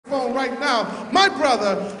Right now, my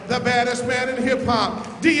brother, the baddest man in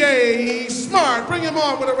hip-hop, D.A. Smart. Bring him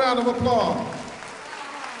on with a round of applause.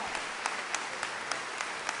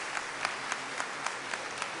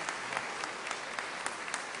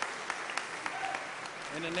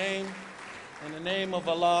 In the name of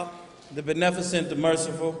Allah, the beneficent, the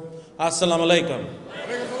merciful, Assalamu alaikum.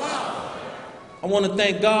 I want to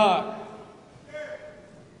thank God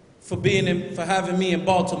for having me in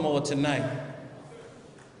Baltimore tonight.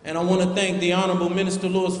 And I want to thank the Honorable Minister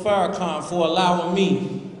Louis Farrakhan for allowing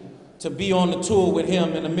me to be on the tour with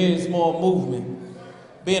him in the Mid-Small movement.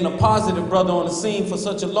 Being a positive brother on the scene for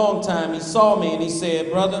such a long time, he saw me and he said,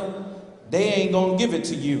 brother, they ain't gonna give it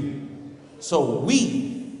to you. So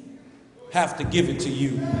we have to give it to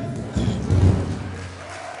you.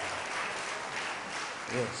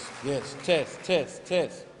 Yes,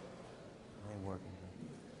 test.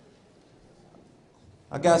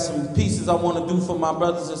 I got some pieces I want to do for my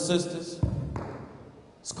brothers and sisters.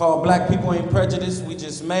 It's called Black People Ain't Prejudiced, We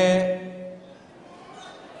Just Mad.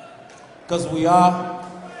 Because we are.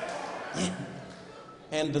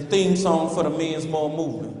 And the theme song for the Men's More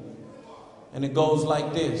movement. And it goes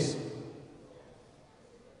like this.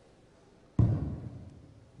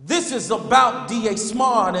 This is about D.A.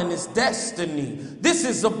 Smart and his destiny. This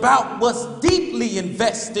is about what's deeply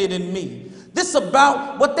invested in me. This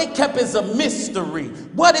about what they kept as a mystery.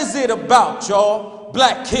 What is it about, y'all?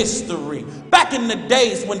 Black history. Back in the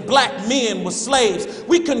days when black men were slaves,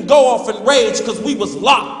 we couldn't go off and rage because we was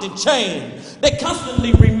locked and chained. They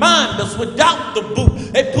constantly remind us without the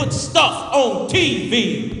boot. They put stuff on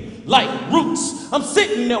TV like Roots. I'm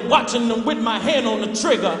sitting there watching them with my hand on the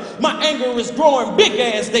trigger. My anger is growing big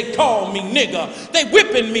as they call me nigga. They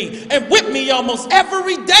whipping me and whip me almost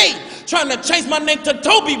every day. Trying to change my name to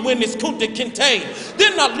Toby when it's Kunta Kinte.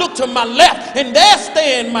 Then I look to my left and there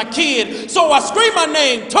stand my kid. So I scream my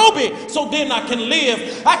name, Toby, so then I can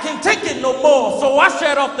live. I can't take it no more, so I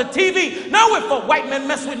shut off the TV. Now if a white man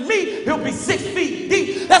mess with me, he'll be 6 feet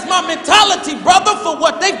deep. That's my mentality, brother, for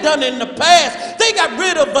what they've done in the past. They got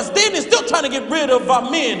rid of us then and still trying to get rid of our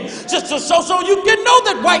men. Just to show so you can know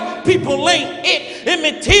that white people ain't it.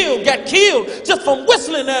 Emmett Till got killed just from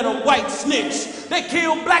whistling at a white snitch. They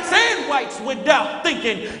killed blacks and whites without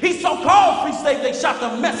thinking. He so-called free slave, they shot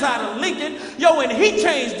the mess out of Lincoln. Yo, and he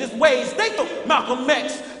changed his ways. They took Malcolm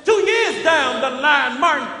X. 2 years down the line,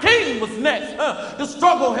 Martin King was next. The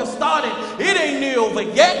struggle has started. It ain't near over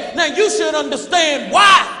yet. Now you should understand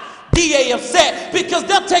why D.A. upset, because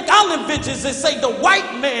they'll take our inventions and say the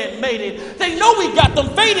white man made it. They know we got them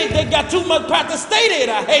faded. They got too much practice stated.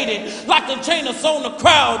 I hate it. Locked and chained us on a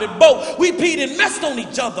crowded boat. We peed and messed on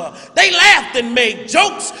each other. They laughed and made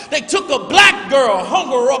jokes. They took a black girl, hung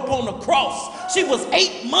her up on the cross. She was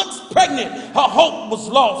 8 months pregnant. Her hope was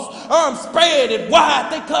lost. Arms spread and wide.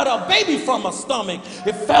 They cut her baby from her stomach.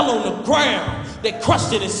 It fell on the ground. They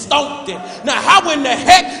crushed it and stomped it. Now how in the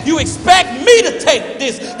heck you expect me to take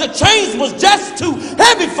this? The chains was just too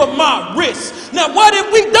heavy for my wrist. Now what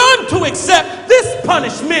have we done to accept this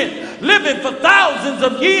punishment? Living for thousands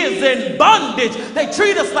of years in bondage. They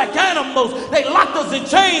treat us like animals. They locked us in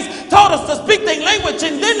chains, taught us to speak their language,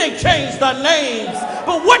 and then they changed our names.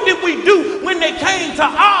 But what did we do when they came to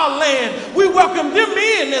our land? We welcomed them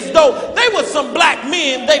in as though they were some black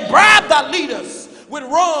men. They bribed our leaders with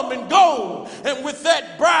rum and gold, and with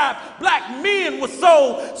that bribe, black men were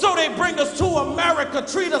sold. So they bring us to America,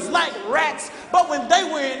 treat us like rats. But when they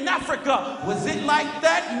were in Africa, was it like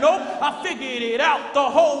that? Nope, I figured it out. The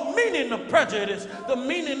whole meaning of prejudice, the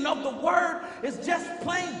meaning of the word is just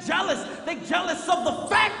plain jealous. They jealous of the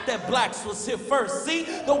fact that blacks was here first. See,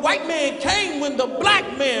 the white man came when the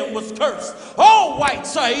black man was cursed. All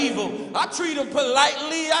whites are evil. I treat them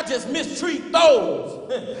politely, I just mistreat those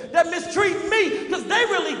that mistreat me, because they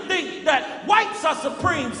really think that whites are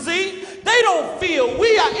supreme. See, they don't feel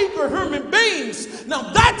we are equal human beings.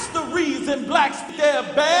 Now that's the reason blacks, they're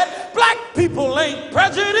bad. Black people ain't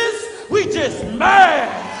prejudiced, we just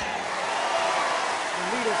mad. The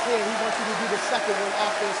leader said he wants you to do the second one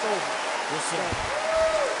after it's over. Yes, sir.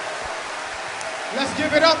 Let's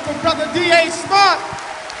give it up for brother D.A. Smart.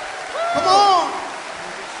 Come on.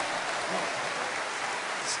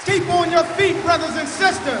 Keep on your feet, brothers and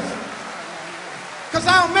sisters, because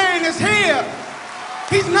our man is here.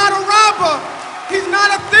 He's not a robber. He's not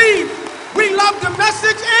a thief. We love the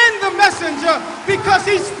message and the messenger because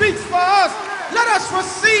he speaks for us. Let us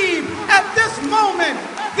receive at this moment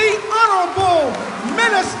the Honorable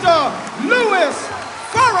Minister Louis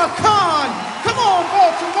Farrakhan. Come on,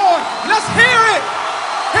 Baltimore. Let's hear it.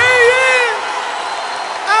 Here he is,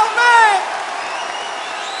 our man.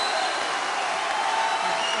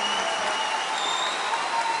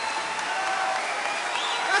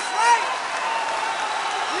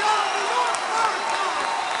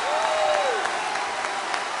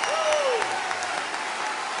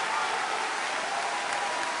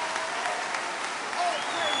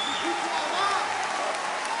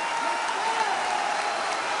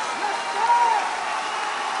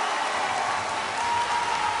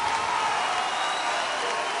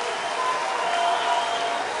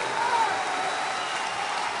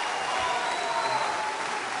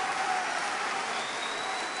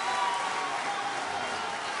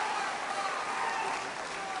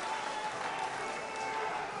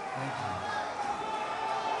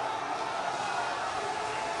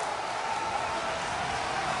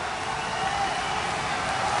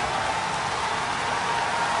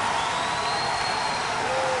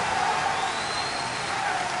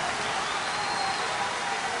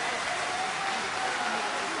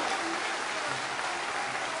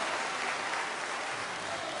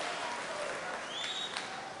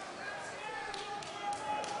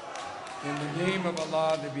 In the name of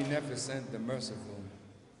Allah, the Beneficent, the Merciful,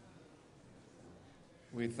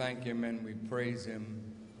 we thank Him and we praise Him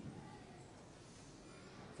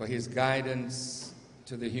for His guidance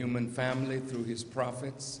to the human family through His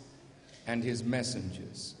prophets and His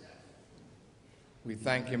messengers. We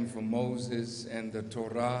thank Him for Moses and the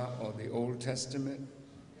Torah, or the Old Testament.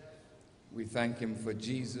 We thank Him for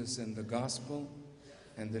Jesus and the Gospel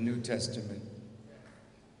and the New Testament.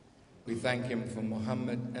 We thank Him for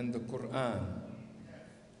Muhammad and the Quran.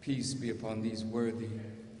 Peace be upon these worthy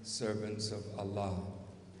servants of Allah.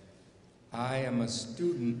 I am a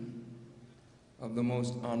student of the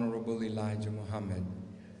most honorable Elijah Muhammad,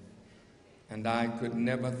 and I could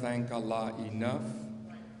never thank Allah enough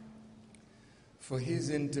for His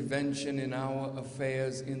intervention in our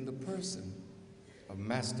affairs in the person of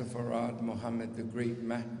Master Farad Muhammad, the great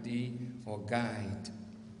Mahdi, or guide,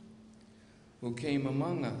 who came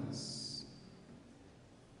among us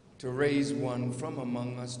to raise one from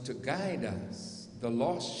among us to guide us, the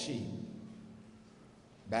lost sheep,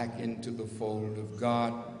 back into the fold of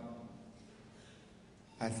God.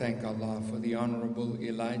 I thank Allah for the Honorable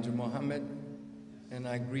Elijah Muhammad, and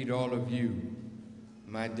I greet all of you,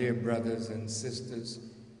 my dear brothers and sisters,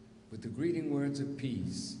 with the greeting words of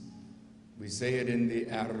peace. We say it in the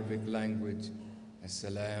Arabic language,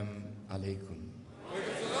 Assalamu alaikum.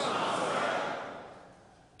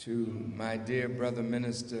 To my dear brother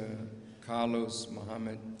minister Carlos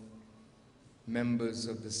Muhammad, members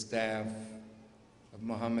of the staff of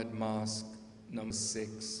Muhammad Mosque number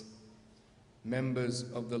 6, members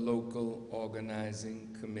of the local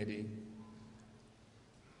organizing committee,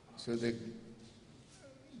 to the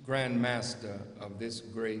Grand Master of this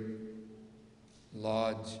great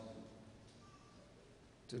lodge,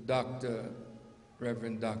 to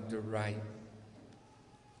Reverend Dr. Wright,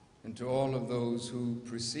 and to all of those who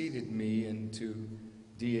preceded me, and to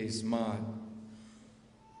D.A. Smart,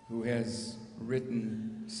 who has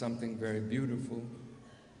written something very beautiful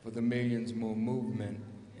for the Millions More movement,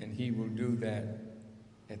 and he will do that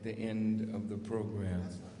at the end of the program.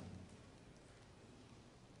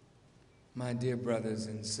 My dear brothers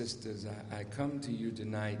and sisters, I come to you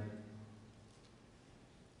tonight,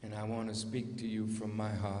 and I want to speak to you from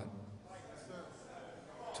my heart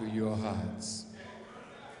to your hearts.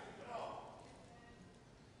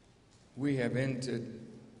 We have entered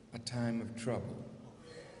a time of trouble,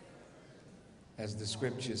 as the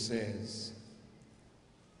scripture says,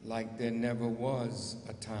 like there never was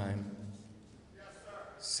a time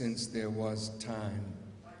since there was time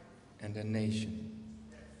and a nation.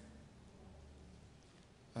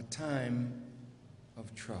 A time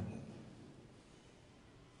of trouble.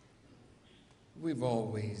 We've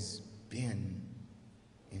always been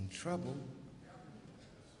in trouble.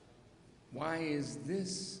 Why is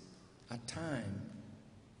this a time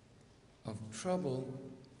of trouble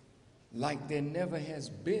like there never has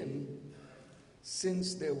been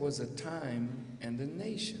since there was a time and a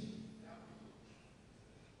nation?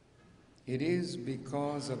 It is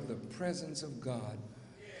because of the presence of God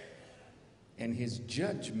and His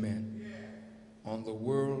judgment on the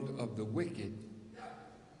world of the wicked,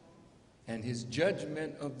 and His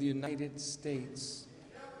judgment of the United States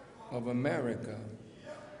of America,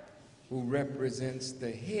 who represents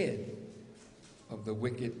the head of the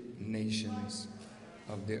wicked nations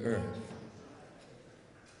of the earth.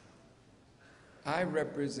 I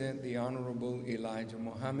represent the Honorable Elijah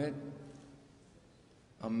Muhammad,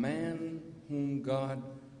 a man whom God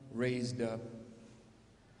raised up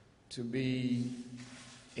to be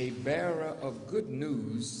a bearer of good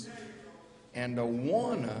news and a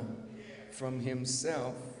warner from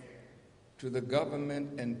himself to the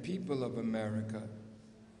government and people of America,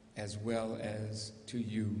 as well as to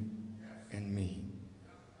you and me.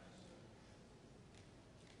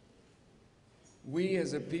 We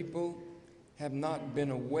as a people have not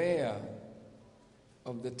been aware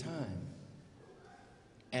of the time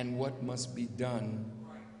and what must be done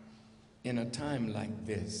in a time like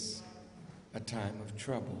this, a time of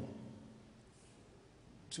trouble.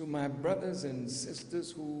 To my brothers and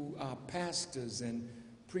sisters who are pastors and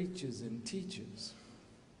preachers and teachers,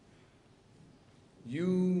 you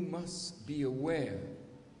must be aware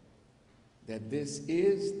that this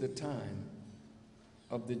is the time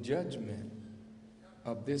of the judgment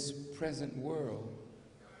of this present world,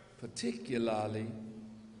 particularly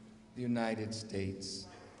the United States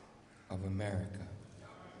of America.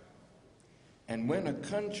 And when a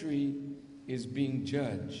country is being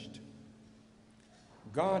judged,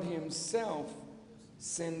 God Himself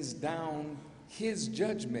sends down His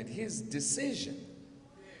judgment, His decision,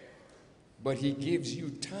 but He gives you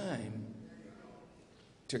time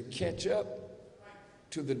to catch up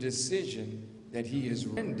to the decision that he has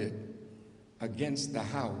rendered against the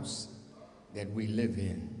house that we live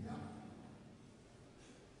in.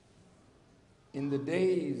 In the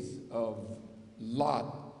days of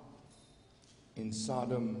Lot in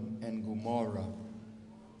Sodom and Gomorrah,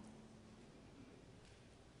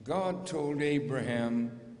 God told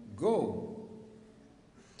Abraham, go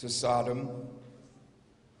to Sodom,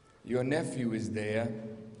 your nephew is there,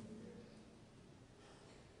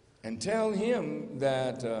 and tell him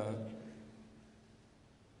that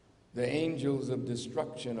the angels of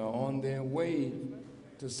destruction are on their way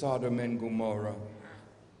to Sodom and Gomorrah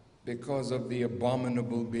because of the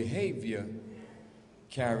abominable behavior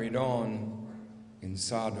carried on in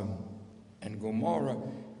Sodom and Gomorrah.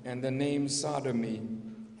 And the name sodomy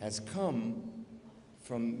has come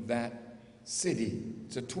from that city.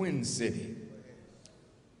 It's a twin city.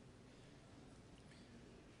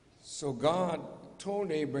 So God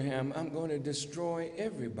told Abraham, I'm going to destroy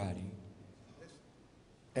everybody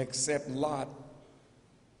except Lot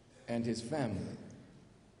and his family.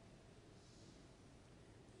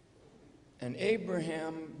 And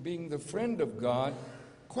Abraham, being the friend of God,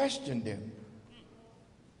 questioned him.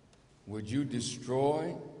 Would you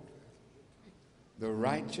destroy the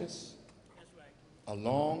righteous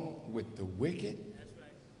along with the wicked?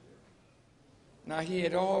 Now, he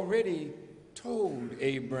had already told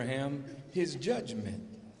Abraham his judgment.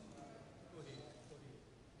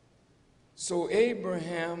 So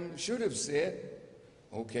Abraham should have said,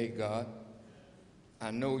 okay, God, I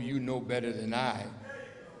know you know better than I.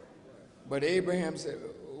 But Abraham said,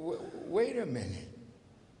 wait a minute.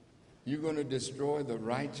 You're going to destroy the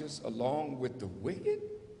righteous along with the wicked?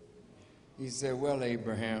 He said, well,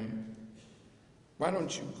 Abraham, why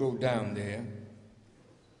don't you go down there,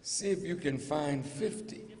 see if you can find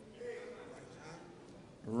 50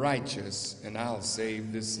 righteous, and I'll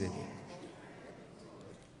save the city.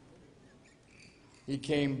 He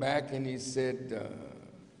came back and he said,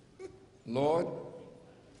 Lord,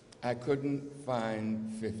 I couldn't find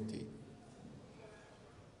 50.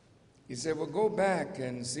 He said, well, go back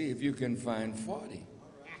and see if you can find 40.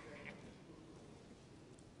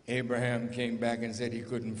 Abraham came back and said he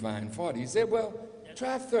couldn't find 40. He said, well,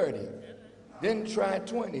 try 30, then try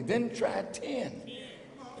 20, then try 10.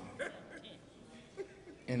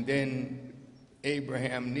 And then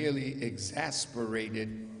Abraham, nearly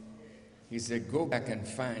exasperated, he said, go back and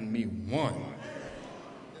find me one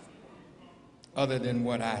other than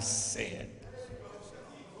what I said.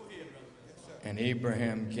 And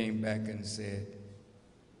Abraham came back and said,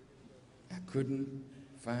 I couldn't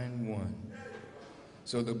find one.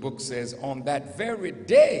 So the book says, on that very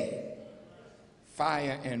day,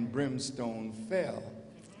 fire and brimstone fell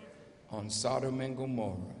on Sodom and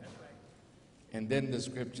Gomorrah. And then the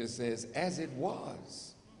scripture says, as it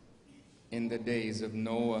was in the days of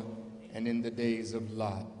Noah and in the days of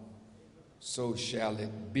Lot, so shall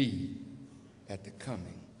it be at the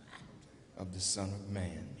coming of the Son of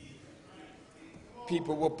Man.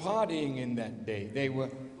 People were partying in that day. They were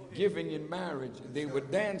giving in marriage. They were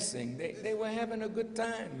dancing. They were having a good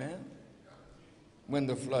time, man, when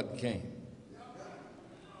the flood came.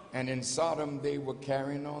 And in Sodom, they were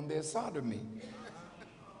carrying on their sodomy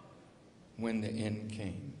when the end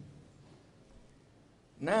came.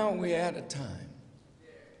 Now we're at a time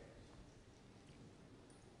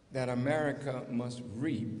that America must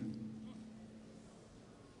reap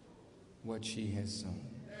what she has sown.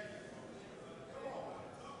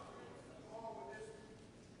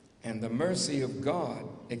 And the mercy of God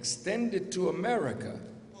extended to America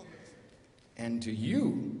and to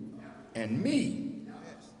you and me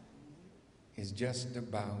is just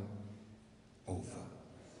about over.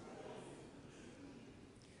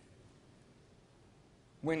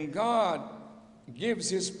 When God gives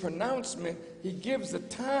his pronouncement, he gives a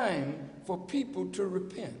time for people to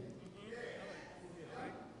repent.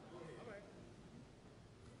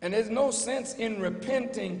 And there's no sense in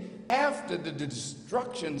repenting after the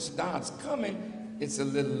destruction starts coming. It's a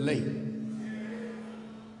little late.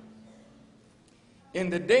 In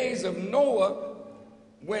the days of Noah,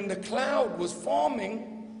 when the cloud was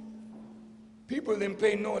forming, people didn't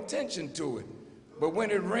pay no attention to it. But when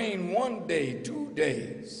it rained 1 day, 2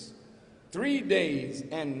 days, 3 days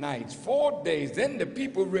and nights, 4 days, then the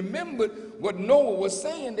people remembered what Noah was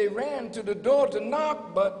saying. They ran to the door to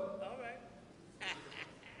knock, but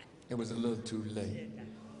it was a little too late.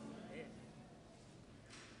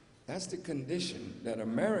 That's the condition that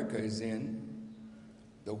America is in,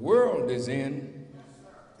 the world is in,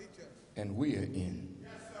 and we are in.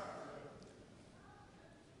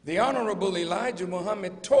 The Honorable Elijah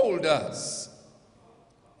Muhammad told us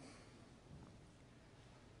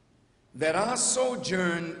that our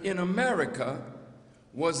sojourn in America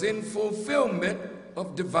was in fulfillment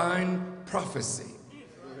of divine prophecy.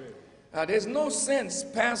 Now, there's no sense,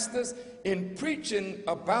 pastors, in preaching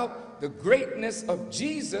about the greatness of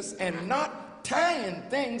Jesus and not tying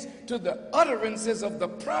things to the utterances of the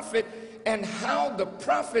prophet and how the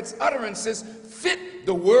prophet's utterances fit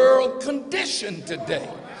the world condition today.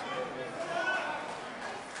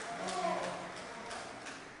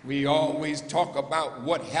 We always talk about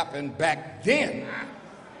what happened back then.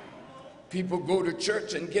 People go to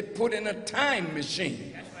church and get put in a time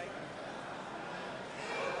machine.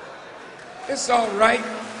 It's all right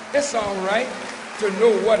to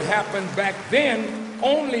know what happened back then,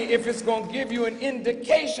 only if it's going to give you an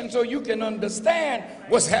indication so you can understand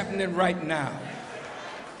what's happening right now.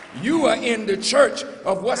 You are in the church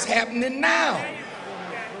of what's happening now.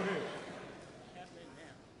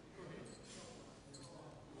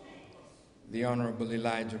 The Honorable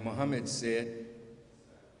Elijah Muhammad said,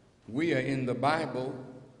 we are in the Bible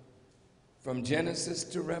from Genesis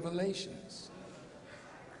to Revelations.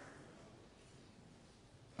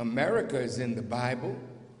 America is in the Bible.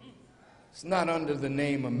 It's not under the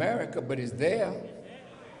name America, but it's there.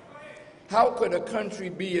 How could a country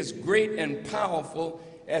be as great and powerful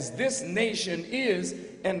as this nation is,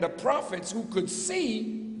 and the prophets who could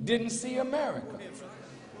see didn't see America?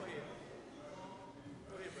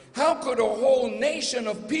 How could a whole nation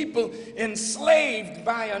of people enslaved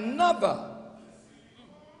by another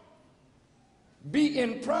be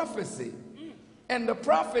in prophecy, and the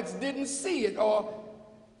prophets didn't see it or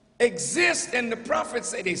exist, and the prophets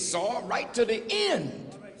say they saw right to the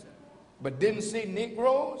end, but didn't see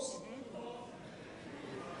Negroes?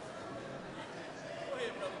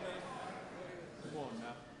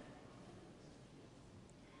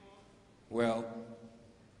 Well,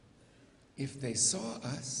 if they saw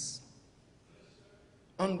us,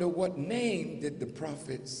 under what name did the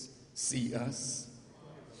prophets see us?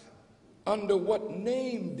 Under what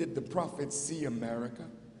name did the prophets see America?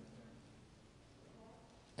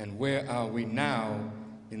 And where are we now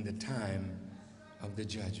in the time of the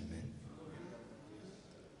judgment?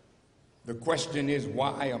 The question is,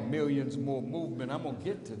 why are millions more movement? I'm going to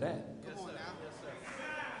get to that.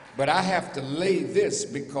 But I have to lay this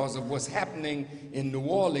because of what's happening in New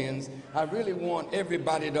Orleans. I really want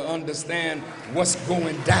everybody to understand what's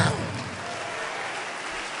going down.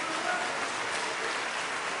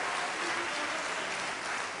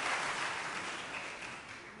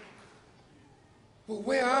 Well,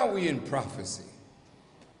 where are we in prophecy?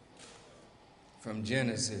 From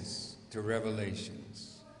Genesis to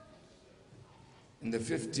Revelations. In the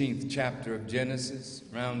 15th chapter of Genesis,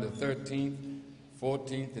 around the 13th,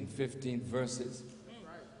 14th and 15th verses,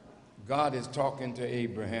 God is talking to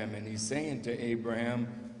Abraham, and he's saying to Abraham,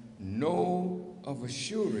 know of a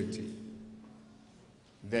surety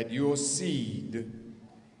that your seed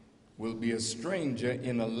will be a stranger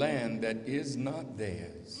in a land that is not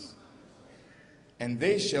theirs, and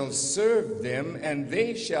they shall serve them, and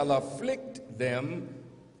they shall afflict them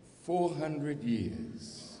 400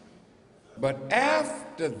 years. But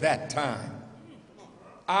after that time,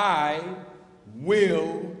 I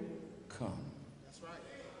will come.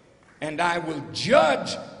 And I will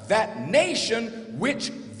judge that nation which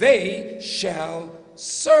they shall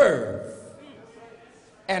serve.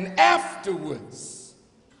 And afterwards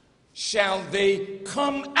shall they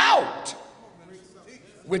come out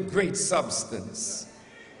with great substance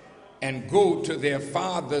and go to their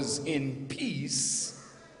fathers in peace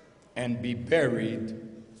and be buried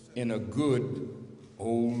in a good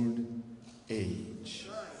old age.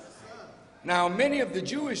 Now, many of the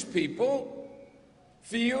Jewish people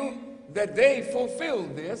feel that they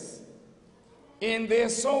fulfilled this in their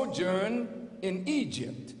sojourn in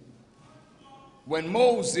Egypt, when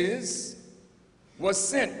Moses was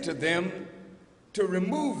sent to them to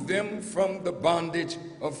remove them from the bondage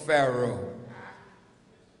of Pharaoh.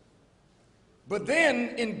 But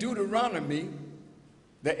then in Deuteronomy,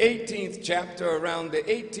 the 18th chapter, around the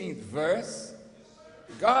 18th verse,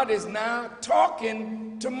 God is now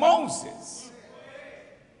talking to Moses.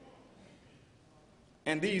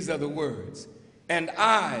 And these are the words. And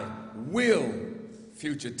I will,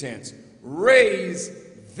 future tense, raise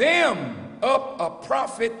them up a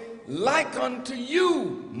prophet like unto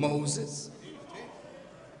you, Moses.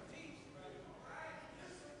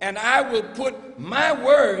 And I will put my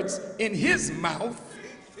words in his mouth,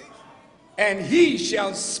 and he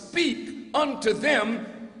shall speak unto them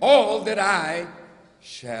all that I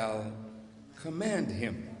shall command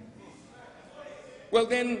him. Well,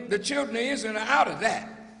 then the children of Israel are out of that,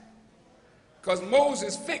 because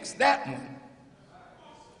Moses fixed that one.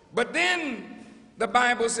 But then the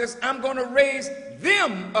Bible says, I'm going to raise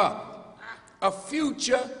them up, a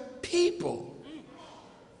future people,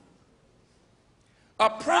 a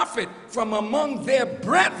prophet from among their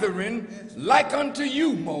brethren, like unto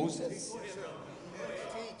you, Moses.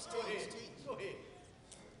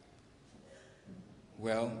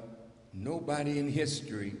 Well, nobody in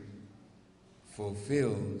history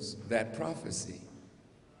fulfills that prophecy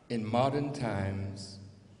in modern times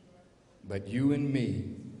but you and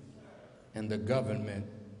me and the government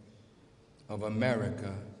of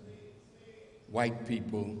America, white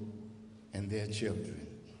people and their children.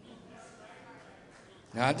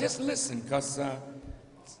 Now just listen, because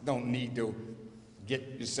don't need to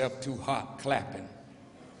get yourself too hot clapping.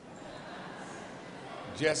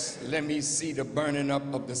 Just let me see the burning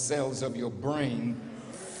up of the cells of your brain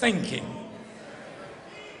thinking.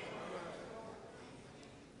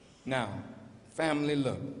 Now, family,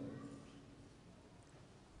 look.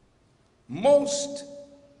 Most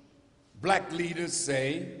black leaders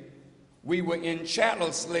say we were in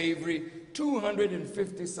chattel slavery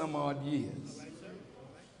 250 some odd years.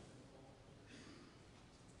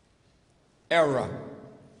 Error.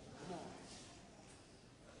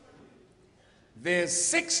 There's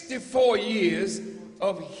 64 years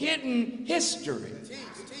of hidden history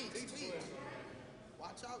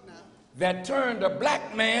that turned a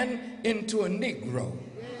black man into a Negro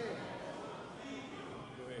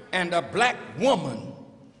and a black woman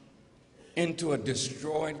into a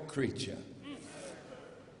destroyed creature.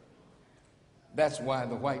 That's why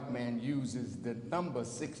the white man uses the number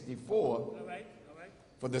 64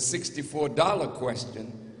 for the $64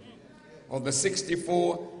 question or the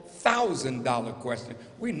 $64,000 question.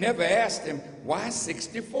 We never asked him, why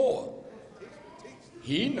 64?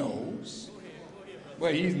 He knows.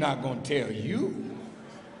 Well, he's not going to tell you.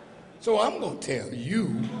 So I'm going to tell you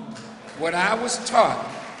what I was taught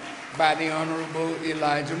by the Honorable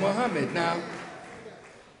Elijah Muhammad. Now,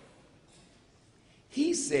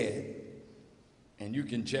 he said, and you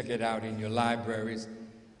can check it out in your libraries,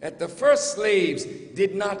 that the first slaves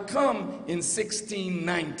did not come in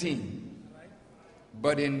 1619,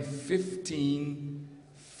 but in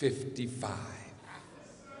 1555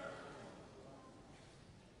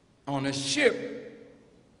 on a ship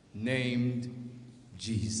named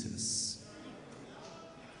Jesus.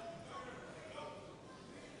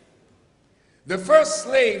 The first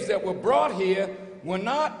slaves that were brought here were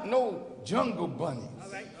not no jungle bunnies.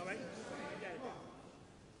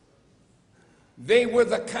 They were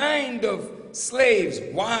the kind of slaves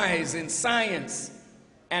wise in science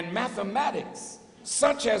and mathematics,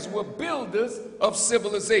 such as were builders of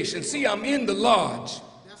civilization. See, I'm in the lodge.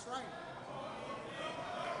 That's right.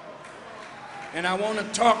 And I want to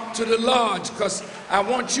talk to the lodge because I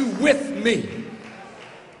want you with me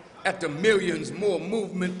at the Millions More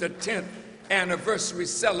Movement, the 10th anniversary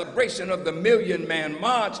celebration of the Million Man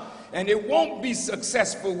March. And it won't be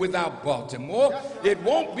successful without Baltimore. It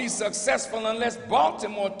won't be successful unless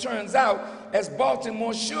Baltimore turns out as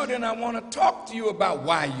Baltimore should. And I want to talk to you about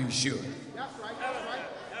why you should. That's right. That's right.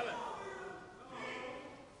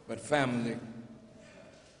 But family,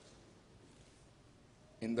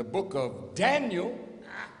 in the book of Daniel,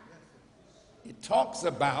 it talks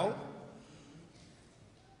about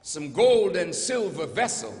some gold and silver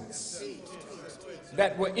vessels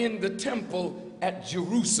that were in the temple at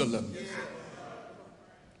Jerusalem.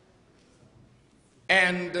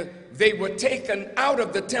 And they were taken out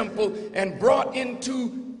of the temple and brought into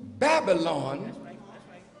Babylon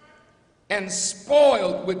and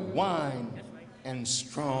spoiled with wine and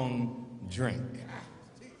strong drink.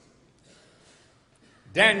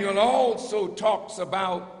 Daniel also talks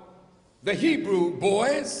about the Hebrew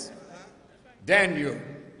boys, Daniel,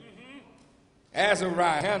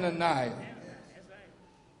 Azariah, Hananiah,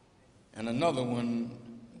 and another one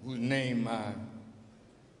whose name I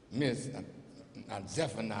miss, not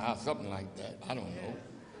Zephaniah, something like that, I don't know.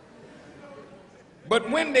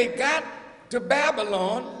 But when they got to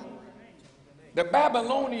Babylon, the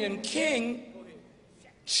Babylonian king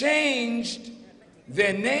changed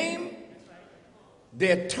their name,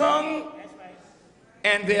 their tongue,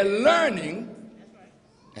 and their learning,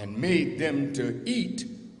 and made them to eat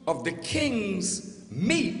of the king's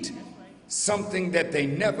meat, something that they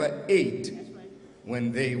never ate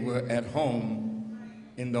when they were at home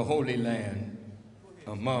in the Holy Land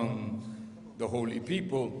among the holy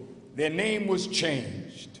people. Their name was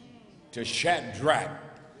changed to Shadrach,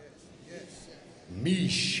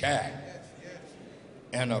 Meshach,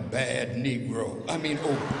 and a bad Negro. I mean,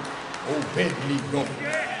 Obed-Negro.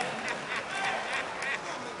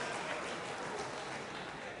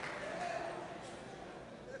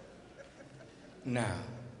 Now,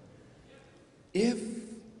 if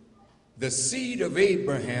the seed of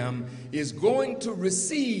Abraham is going to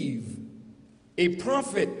receive a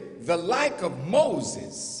prophet the like of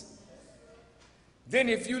Moses, then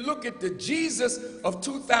if you look at the Jesus of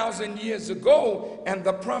 2,000 years ago and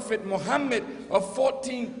the prophet Muhammad of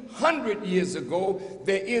 1,400 years ago,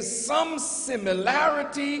 there is some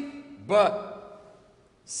similarity, but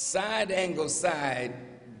side angle side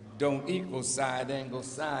don't equal side angle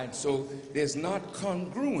side, so there's not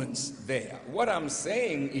congruence there. What I'm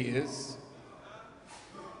saying is,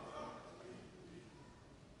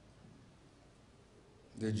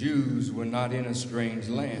 the Jews were not in a strange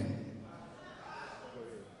land.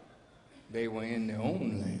 They were in their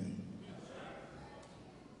own land.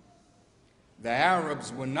 The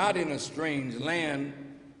Arabs were not in a strange land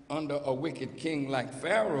under a wicked king like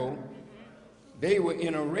Pharaoh. They were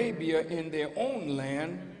in Arabia in their own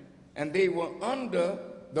land, and they were under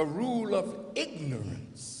the rule of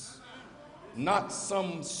ignorance, not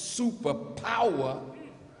some superpower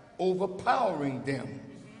overpowering them.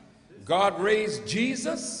 God raised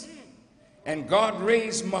Jesus, and God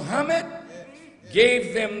raised Muhammad,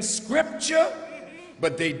 gave them scripture,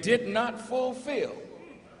 but they did not fulfill.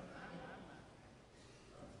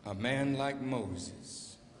 A man like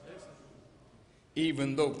Moses,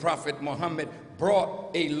 even though Prophet Muhammad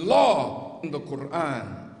brought a law in the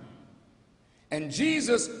Quran, and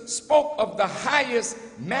Jesus spoke of the highest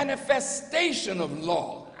manifestation of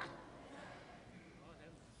law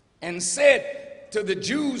and said to the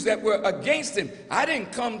Jews that were against him, I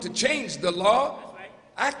didn't come to change the law.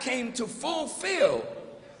 I came to fulfill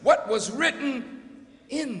what was written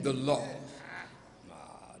in the law.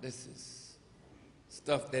 This is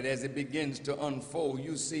stuff that as it begins to unfold,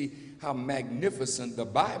 you see how magnificent the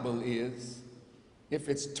Bible is. If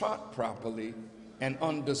it's taught properly and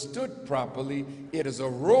understood properly, it is a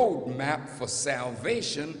roadmap for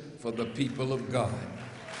salvation for the people of God.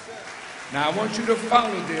 Now I want you to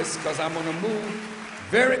follow this because I'm going to move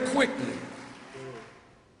very quickly.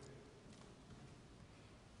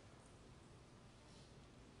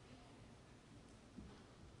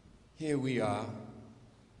 Here we are,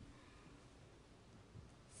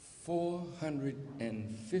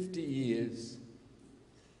 450 years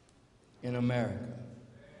in America.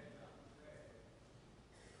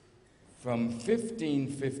 From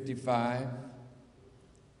 1555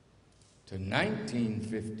 to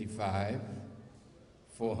 1955,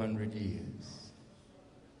 400 years.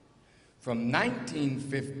 From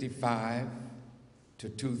 1955 to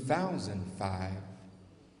 2005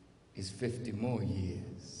 is 50 more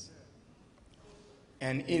years.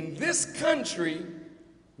 And in this country,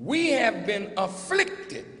 we have been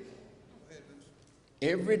afflicted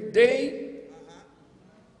every day,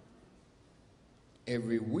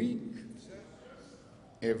 every week,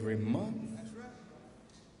 every month,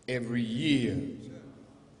 every year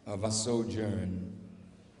of our sojourn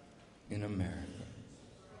in America.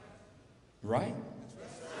 Right?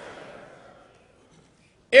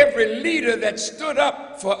 Every leader that stood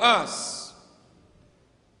up for us,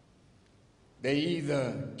 they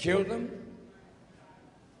either killed them,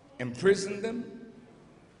 imprisoned them,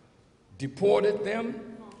 deported them,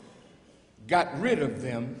 got rid of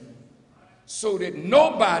them, so that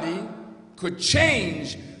nobody could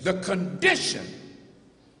change the condition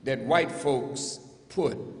that white folks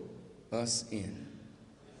put us in.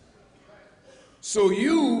 So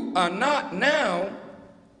you are not now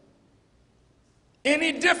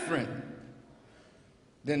any different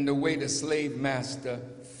than the way the slave master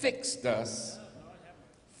fixed us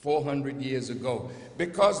 400 years ago.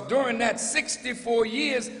 Because during that 64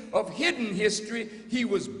 years of hidden history, he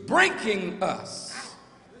was breaking us,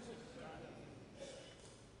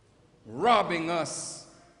 robbing us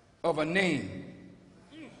of a name,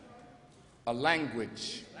 a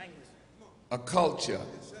language, a culture,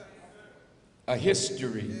 a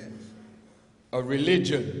history, a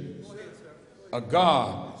religion, a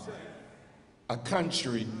God, a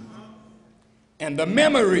country, and the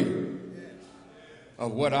memory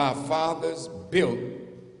of what our fathers built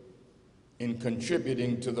in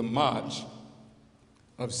contributing to the march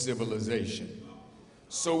of civilization.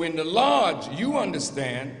 So in the lodge, you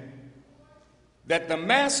understand that the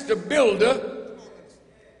master builder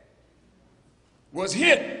was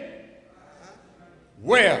hit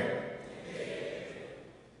where?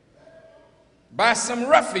 By some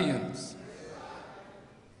ruffians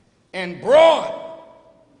and brought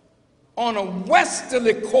on a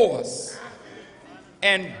westerly course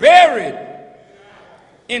and buried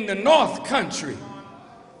in the north country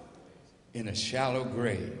in a shallow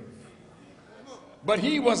grave. But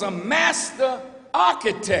he was a master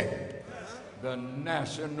architect The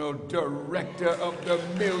national director of the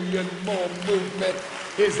Million More Movement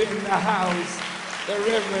is in the house, the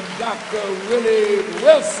Reverend Dr. Willie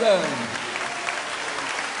Wilson.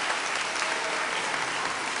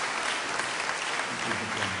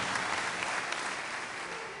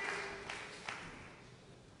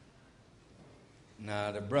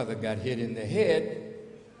 Now, the brother got hit in the head,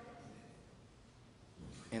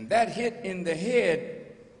 and that hit in the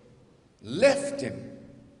head left him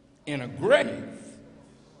in a grave,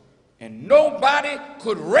 and nobody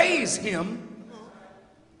could raise him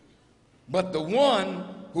but the one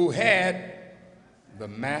who had the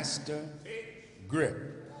master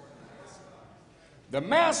grip. The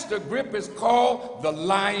master grip is called the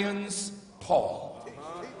lion's paw.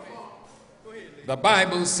 The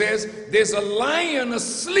Bible says there's a lion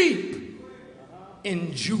asleep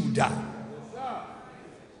in Judah.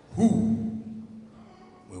 Who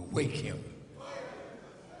will wake him?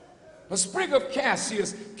 A sprig of cassia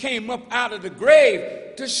came up out of the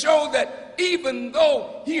grave to show that even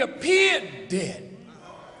though he appeared dead,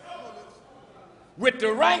 with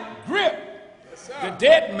the right grip, the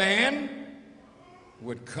dead man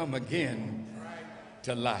would come again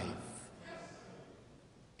to life.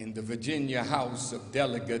 In the Virginia House of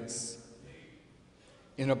Delegates,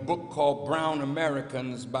 in a book called Brown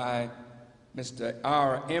Americans by Mr.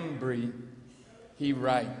 R. Embry, he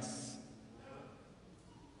writes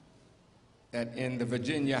that in the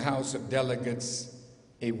Virginia House of Delegates,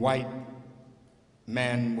 a white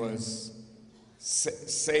man was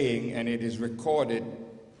saying, and it is recorded,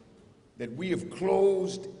 that we have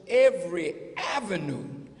closed every avenue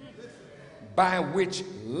by which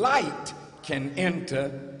light can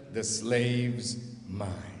enter the slave's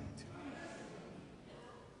mind.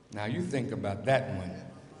 Now you think about that one.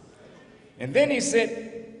 And then he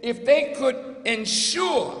said, if they could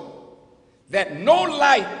ensure that no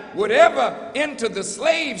light would ever enter the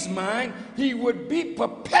slave's mind, he would be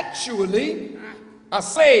perpetually a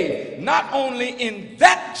slave, not only in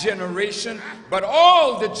that generation, but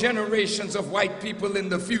all the generations of white people in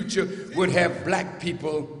the future would have black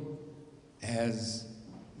people as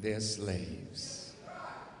their slaves.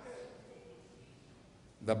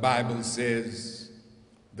 The Bible says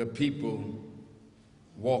the people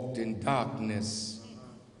walked in darkness,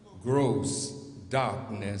 gross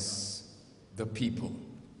darkness, the people.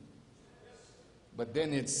 But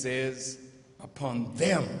then it says, upon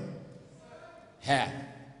them hath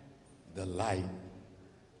the light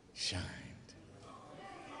shined.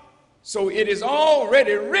 So it is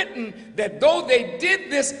already written that though they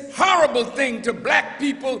did this horrible thing to black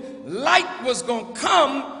people, light was going to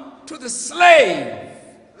come to the slave.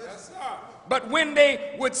 But when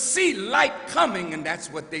they would see light coming, and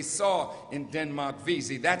that's what they saw in Denmark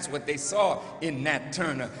Vesey, that's what they saw in Nat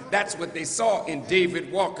Turner, that's what they saw in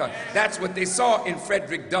David Walker, that's what they saw in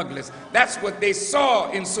Frederick Douglass, that's what they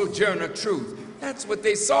saw in Sojourner Truth, that's what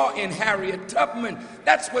they saw in Harriet Tubman,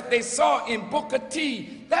 that's what they saw in Booker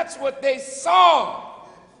T, that's what they saw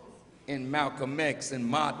in Malcolm X and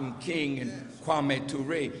Martin King and Kwame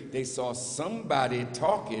Ture. They saw somebody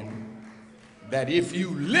talking that if you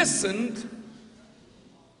listened,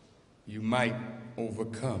 you might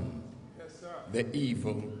overcome the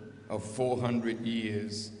evil of 400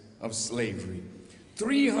 years of slavery.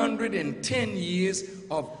 310 years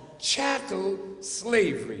of chattel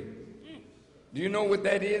slavery. Do you know what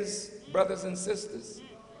that is, brothers and sisters?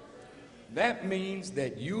 That means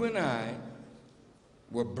that you and I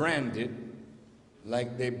were branded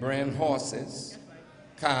like they brand horses,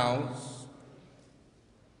 cows.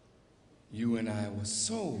 You and I were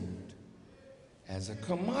sold as a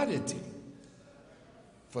commodity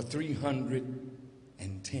for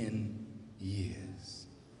 310 years.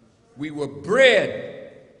 We were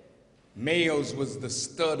bred. Males was the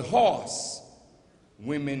stud horse.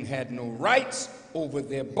 Women had no rights over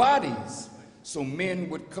their bodies. So men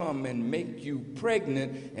would come and make you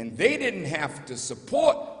pregnant, and they didn't have to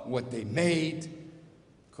support what they made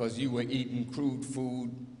because you were eating crude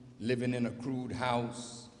food, living in a crude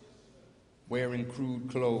house, wearing crude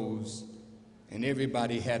clothes, and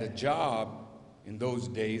everybody had a job. In those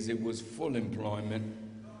days, it was full employment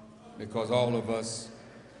because all of us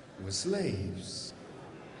were slaves.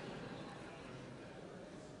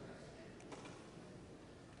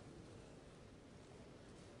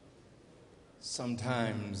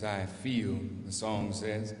 Sometimes I feel, the song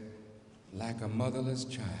says, like a motherless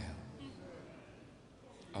child,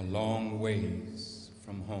 a long ways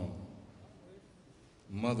from home.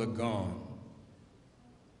 Mother gone,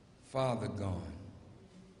 father gone.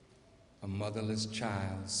 A motherless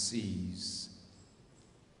child sees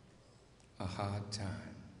a hard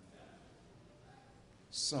time.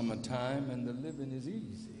 summertime and the living is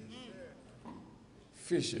easy.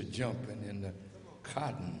 Fish are jumping and the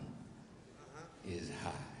cotton is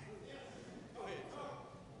high.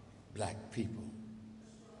 Black people,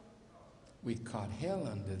 we caught hell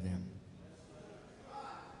under them.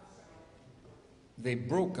 They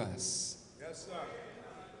broke us. Yes, sir.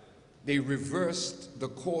 They reversed the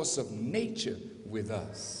course of nature with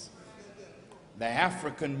us. The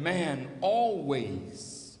African man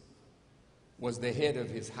always was the head of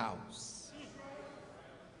his house,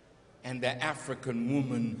 and the African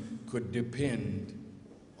woman could depend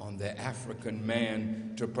on the African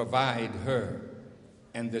man to provide her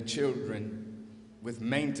and the children with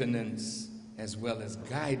maintenance as well as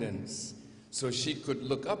guidance, so she could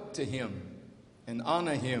look up to him and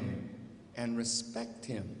honor him and respect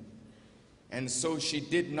him. And so she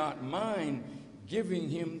did not mind giving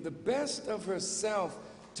him the best of herself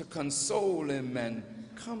to console him and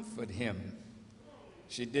comfort him.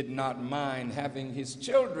 She did not mind having his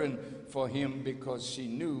children for him because she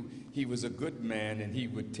knew he was a good man and he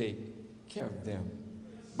would take care of them.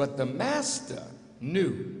 But the master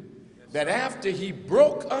knew that after he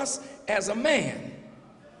broke us as a man,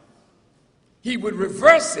 he would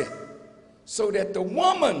reverse it so that the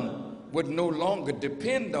woman would no longer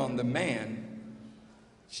depend on the man.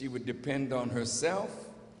 She would depend on herself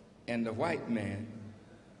and the white man.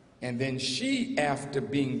 And then she, after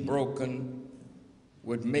being broken,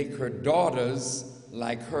 would make her daughters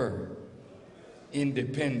like her,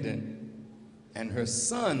 independent, and her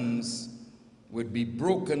sons would be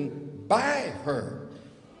broken by her,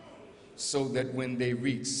 so that when they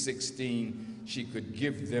reached 16, she could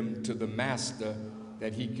give them to the master,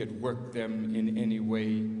 that he could work them in any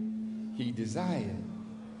way he desired.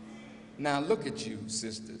 Now look at you,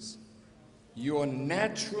 sisters. Your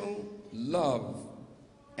natural love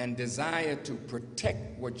and desire to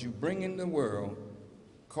protect what you bring in the world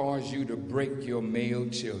cause you to break your male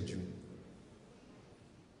children.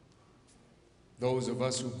 Those of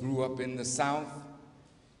us who grew up in the South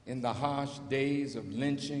in the harsh days of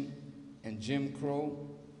lynching and Jim Crow,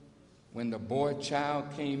 when the boy child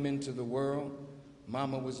came into the world,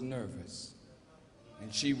 mama was nervous.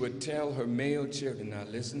 And she would tell her male children, now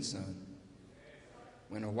listen, son,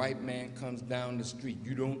 when a white man comes down the street,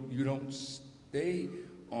 you don't stay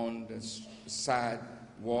on the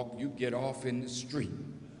sidewalk, you get off in the street.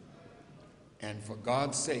 And for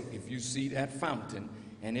God's sake, if you see that fountain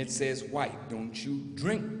and it says white, don't you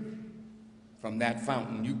drink from that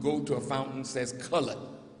fountain. You go to a fountain that says colored,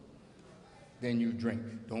 then you drink.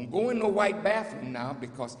 Don't go in the white bathroom now,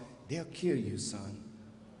 because they'll kill you, son.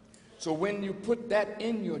 So when you put that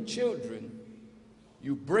in your children,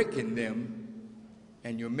 you're breaking them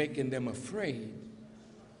and you're making them afraid.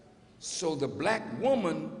 So the black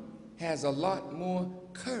woman has a lot more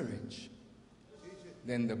courage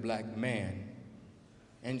than the black man.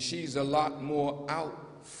 And she's a lot more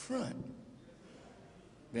out front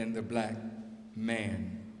than the black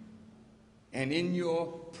man. And in your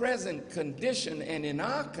present condition and in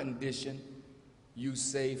our condition, you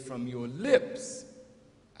say from your lips,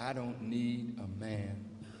 I don't need a man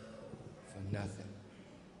for nothing.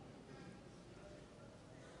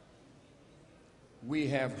 We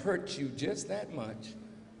have hurt you just that much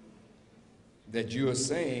that you are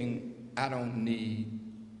saying, I don't need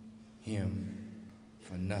him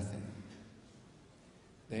for nothing.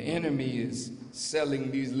 The enemy is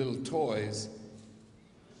selling these little toys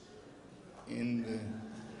in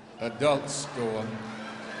the adult store.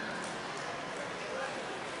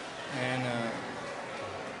 And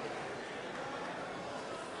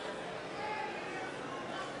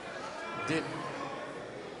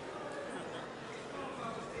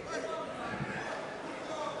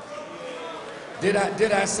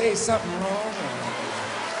did I say something wrong?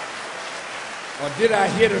 Or did I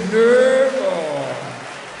hit a nerve?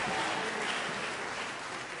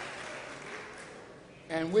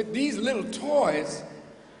 And with these little toys,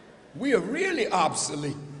 we are really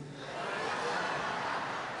obsolete.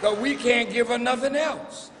 Because we can't give her nothing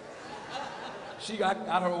else. She got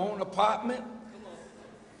her own apartment.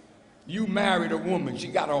 You married a woman. She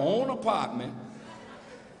got her own apartment.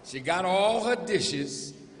 She got all her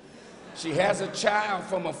dishes. She has a child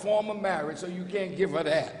from a former marriage, so you can't give her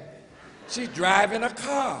that. She's driving a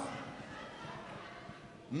car.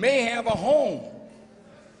 May have a home.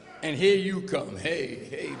 And here you come.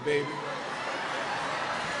 Hey, baby.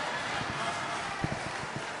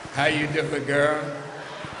 How you doing, girl?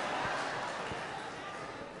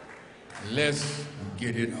 Let's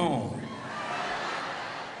get it on.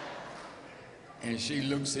 And she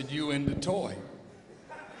looks at you in the toy.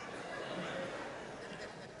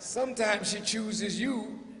 Sometimes she chooses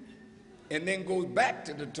you and then goes back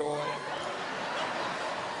to the toy.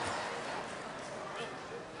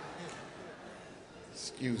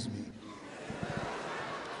 Excuse me.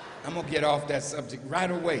 I'm going to get off that subject right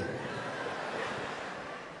away.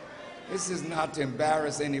 This is not to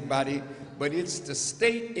embarrass anybody, but it's to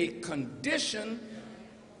state a condition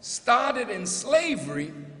started in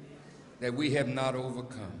slavery that we have not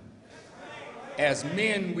overcome. As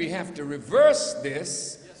men, we have to reverse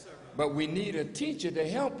this, but we need a teacher to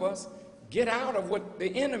help us get out of what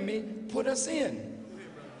the enemy put us in.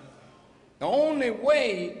 The only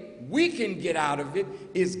way we can get out of it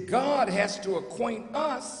is God has to acquaint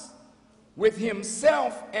us with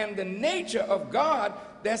himself and the nature of God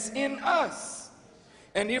that's in us.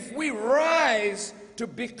 And if we rise to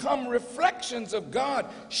become reflections of God,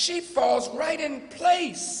 she falls right in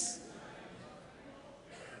place.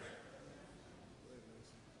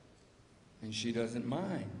 And she doesn't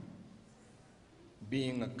mind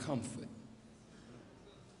being a comfort,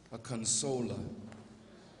 a consoler,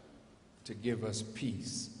 to give us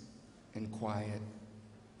peace and quiet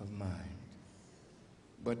of mind.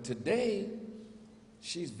 But today,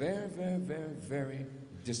 she's very, very, very, very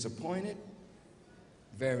disappointed,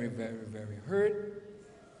 very, very, very hurt,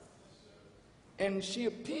 and she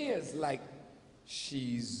appears like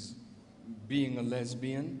she's being a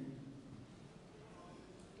lesbian.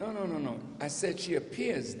 No. I said she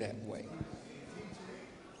appears that way.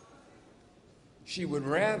 She would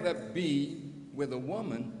rather be with a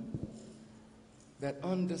woman that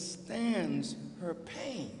understands her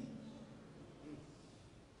pain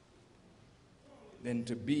than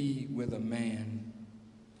to be with a man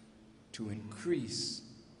to increase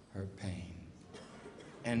her pain.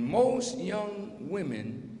 And most young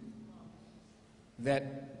women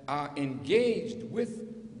that are engaged with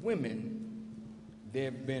women,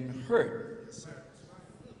 they've been hurt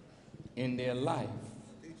in their life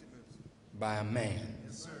by a man.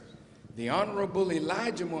 The Honorable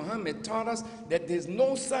Elijah Muhammad taught us that there's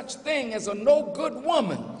no such thing as a no good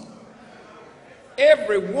woman.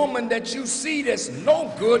 Every woman that you see that's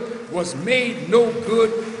no good was made no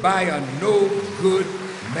good by a no good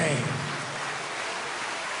man.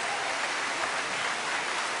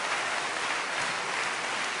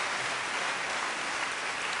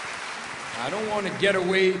 I don't want to get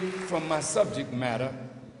away from my subject matter,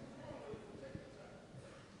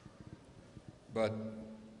 but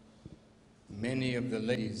many of the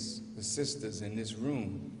ladies, the sisters in this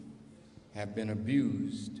room, have been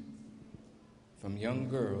abused from young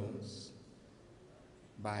girls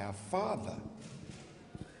by a father.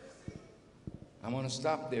 I want to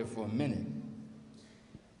stop there for a minute,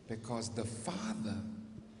 because the father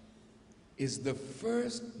is the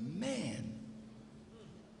first man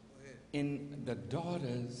in the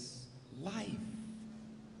daughter's life.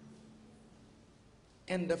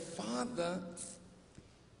 And the father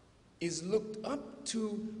is looked up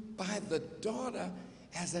to by the daughter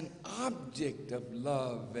as an object of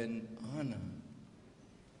love and honor.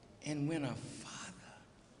 And when a father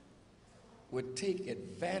would take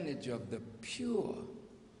advantage of the pure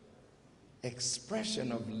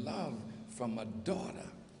expression of love from a daughter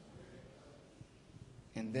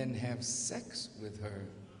and then have sex with her,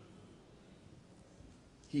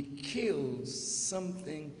 he kills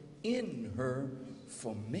something in her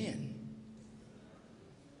for men.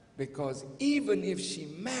 Because even if she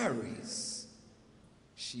marries,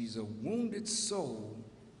 she's a wounded soul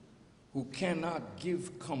who cannot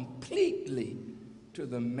give completely to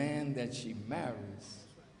the man that she marries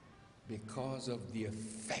because of the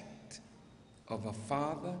effect of a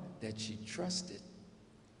father that she trusted,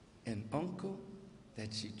 an uncle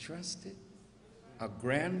that she trusted, a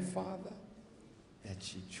grandfather that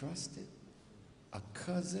she trusted, a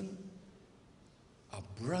cousin,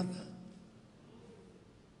 a brother,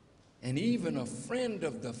 and even a friend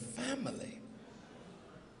of the family,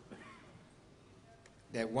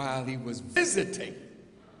 that while he was visiting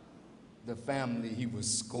the family, he was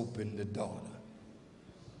scoping the daughter.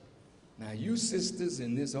 Now, you sisters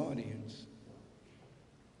in this audience,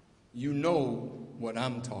 you know what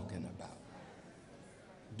I'm talking about.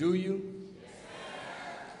 Do you?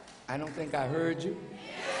 I don't think I heard you.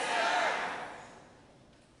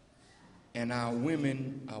 And our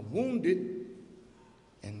women are wounded,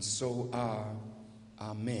 and so are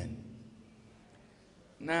our men.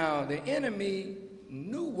 Now, the enemy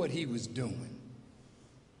knew what he was doing.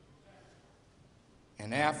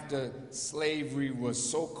 And after slavery was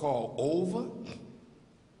so-called over,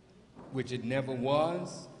 which it never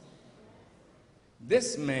was,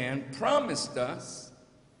 this man promised us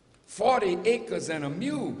 40 acres and a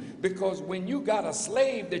mule, because when you got a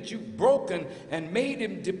slave that you've broken and made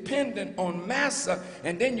him dependent on massa,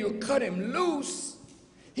 and then you cut him loose,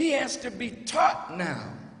 he has to be taught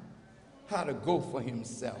now how to go for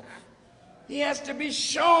himself. He has to be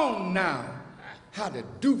shown now how to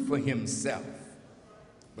do for himself.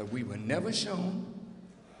 But we were never shown.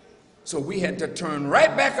 So we had to turn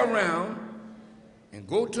right back around and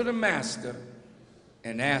go to the master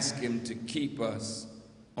and ask him to keep us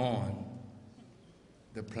on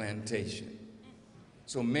the plantation.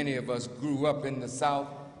 So many of us grew up in the South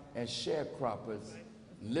as sharecroppers,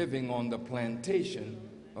 living on the plantation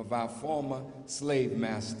of our former slave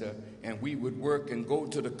master, and we would work and go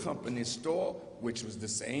to the company store, which was the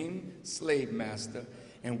same slave master,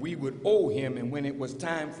 and we would owe him, and when it was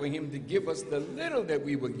time for him to give us the little that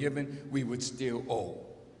we were given, we would still owe.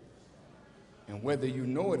 And whether you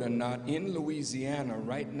know it or not, in Louisiana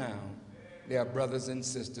right now, there are brothers and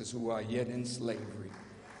sisters who are yet in slavery.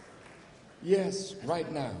 Yes,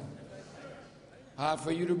 right now. Hard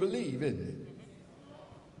for you to believe, isn't it?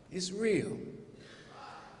 It's real.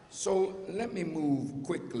 So let me move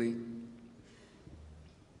quickly.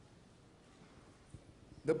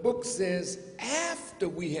 The book says after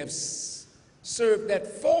we have served that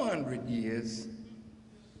 400 years,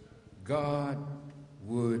 God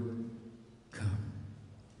would come.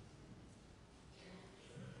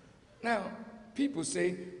 Now, people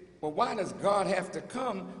say, well, why does God have to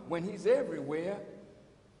come when he's everywhere?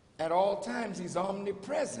 At all times, he's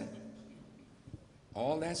omnipresent.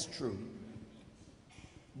 All that's true.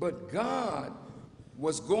 But God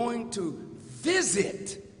was going to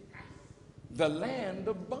visit the land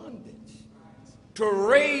of bondage to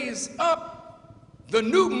raise up the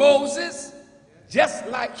new Moses, just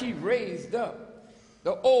like he raised up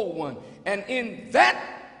the old one. And in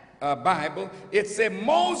that Bible, it said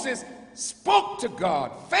Moses spoke to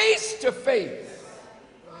God face to face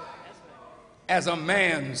as a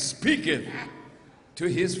man speaketh to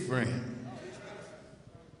his friend.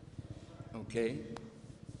 Okay?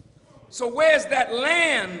 So where's that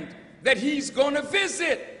land that he's going to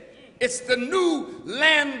visit? It's the new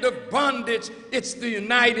land of bondage. It's the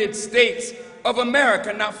United States of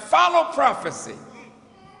America. Now follow prophecy.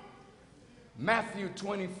 Matthew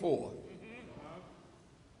 24.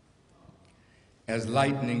 As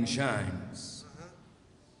lightning shines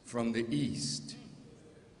from the east,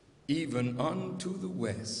 even unto the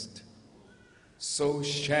west, so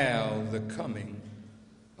shall the coming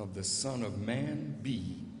of the Son of Man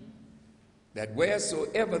be. That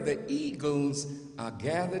wheresoever the eagles are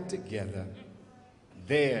gathered together,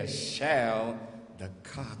 there shall the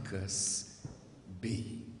carcass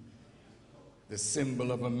be. The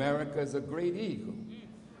symbol of America is a great eagle.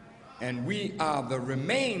 And we are the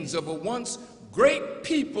remains of a once great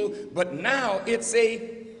people, but now it's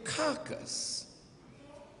a carcass.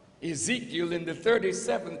 Ezekiel in the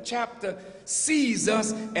 37th chapter sees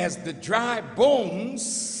us as the dry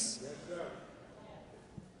bones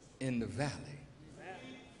in the valley,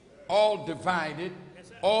 all divided,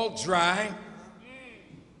 all dry,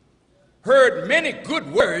 heard many good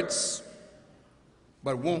words,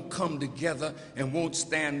 but won't come together and won't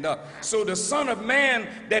stand up. So the Son of Man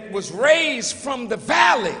that was raised from the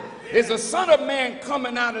valley, there's a Son of Man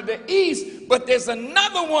coming out of the east, but there's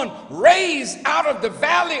another one raised out of the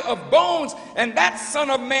valley of bones, and that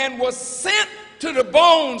Son of Man was sent to the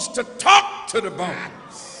bones to talk to the bones.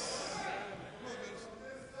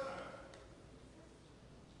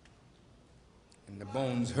 The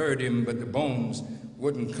bones heard him, but the bones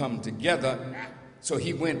wouldn't come together. So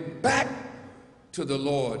he went back to the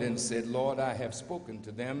Lord and said, Lord, I have spoken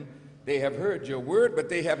to them. They have heard your word, but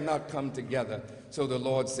they have not come together. So the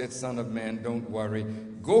Lord said, Son of man, don't worry.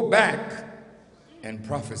 Go back and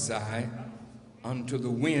prophesy unto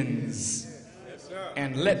the winds,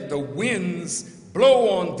 and let the winds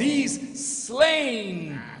blow on these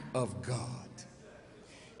slain of God.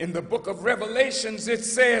 In the book of Revelations, it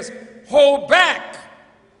says, hold back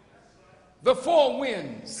the four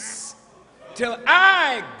winds till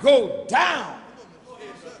I go down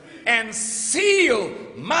and seal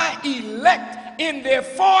my elect in their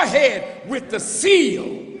forehead with the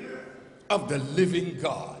seal of the living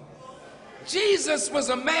God. Jesus was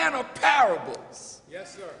a man of parables.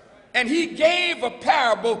 Yes, sir. And he gave a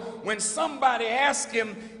parable when somebody asked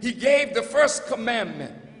him. He gave the first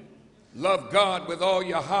commandment. Love God with all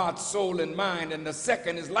your heart, soul, and mind. And the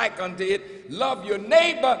second is like unto it, love your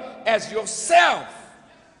neighbor as yourself.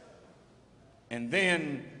 And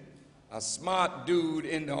then a smart dude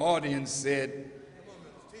in the audience said,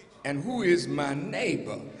 and who is my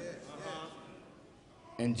neighbor?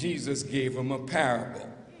 And Jesus gave him a parable.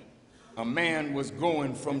 a man was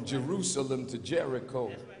going from Jerusalem to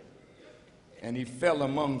Jericho, and he fell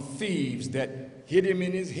among thieves that hit him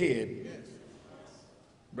in his head.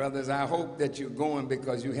 Brothers, I hope that you're going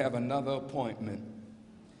because you have another appointment,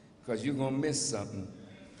 because you're going to miss something.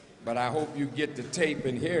 But I hope you get the tape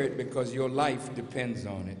and hear it because your life depends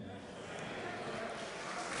on it.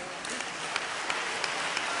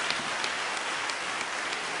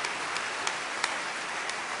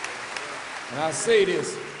 And I'll say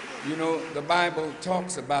this, you know, the Bible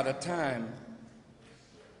talks about a time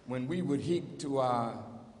when we would heap to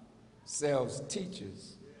ourselves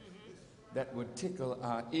teachers that would tickle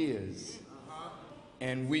our ears,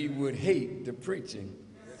 and we would hate the preaching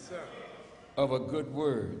of a good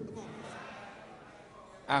word.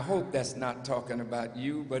 I hope that's not talking about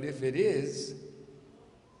you, but if it is,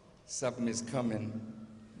 something is coming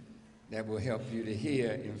that will help you to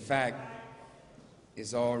hear. In fact,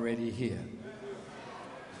 it's already here.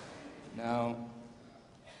 Now,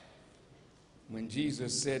 when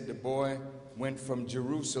Jesus said the boy went from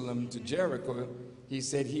Jerusalem to Jericho, he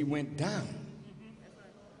said he went down.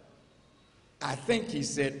 I think he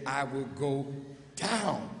said, I will go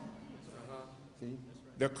down. See?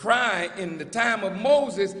 The cry in the time of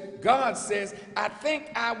Moses, God says, I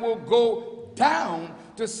think I will go down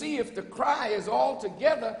to see if the cry is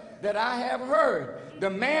altogether that I have heard. The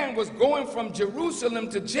man was going from Jerusalem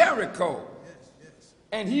to Jericho,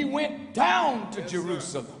 and he went down to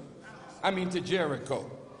Jerusalem. To Jericho.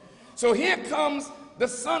 So here comes the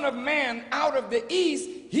Son of Man out of the east.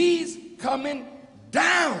 He's coming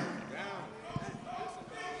down.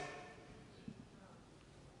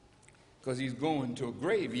 Because he's going to a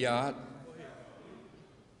graveyard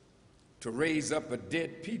to raise up a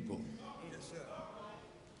dead people.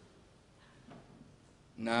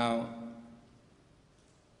 Now,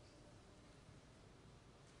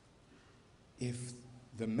 if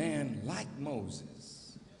the man like Moses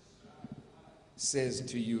says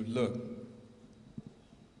to you, look,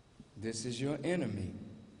 this is your enemy,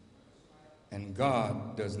 and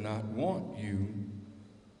God does not want you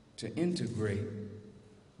to integrate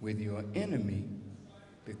with your enemy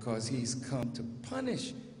because he's come to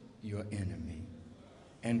punish your enemy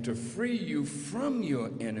and to free you from your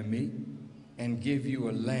enemy and give you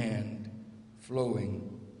a land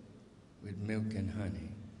flowing with milk and honey.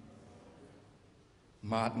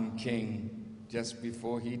 Martin King, just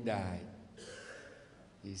before he died,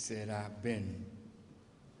 he said, I've been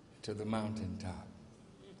to the mountaintop.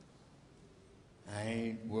 I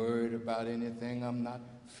ain't worried about anything. I'm not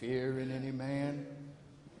fearing any man.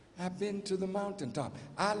 I've been to the mountaintop.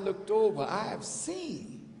 I looked over. I have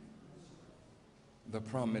seen the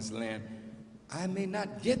promised land. I may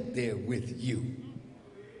not get there with you,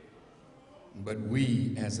 but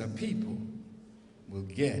we as a people will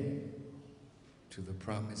get to the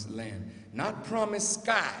promised land. Not promised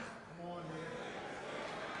sky.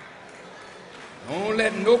 Don't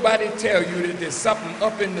let nobody tell you that there's something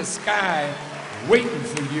up in the sky waiting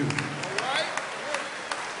for you.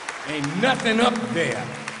 Ain't nothing up there.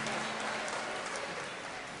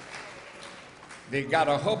 They got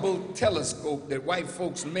a Hubble telescope that white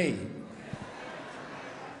folks made.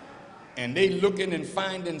 And they looking and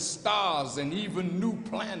finding stars and even new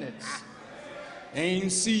planets.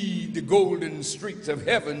 Ain't see the golden streets of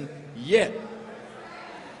heaven yet.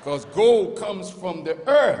 Because gold comes from the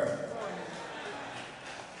earth.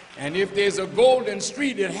 And if there's a golden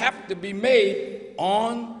street, it has to be made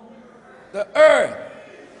on the earth.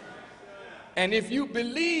 And if you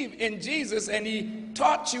believe in Jesus and he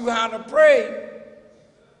taught you how to pray,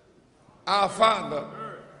 Our Father,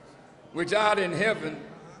 which art in heaven,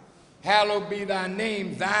 hallowed be thy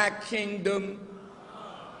name, thy kingdom,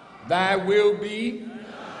 thy will be.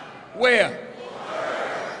 Where?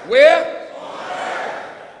 Where?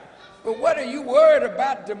 But what are you worried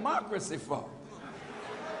about democracy for?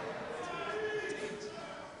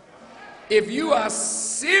 If you are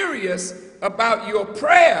serious about your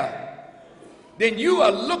prayer, then you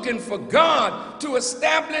are looking for God to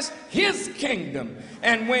establish his kingdom.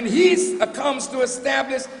 And when he comes to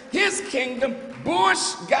establish his kingdom,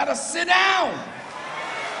 Bush got to sit down.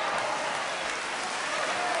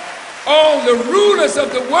 All the rulers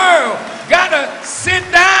of the world got to sit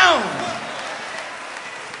down.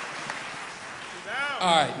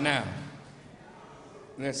 All right, now,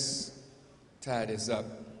 let's tie this up.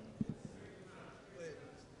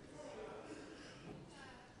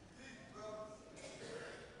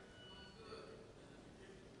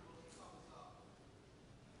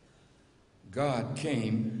 God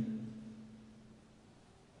came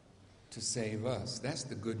to save us. That's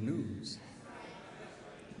the good news.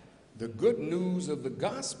 The good news of the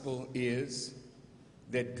gospel is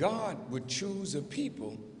that God would choose a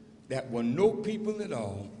people that were no people at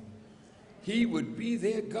all. He would be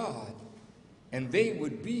their God, and they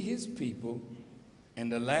would be his people,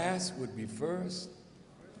 and the last would be first.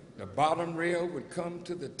 The bottom rail would come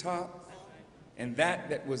to the top, and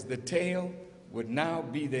that was the tail would now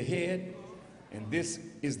be the head. And this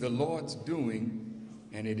is the Lord's doing,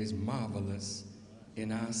 and it is marvelous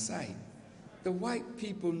in our sight. The white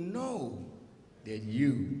people know that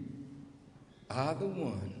you are the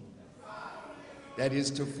one that is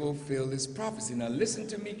to fulfill this prophecy. Now listen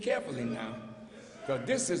to me carefully now, because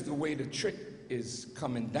this is the way the trick is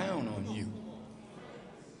coming down on you.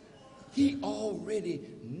 He already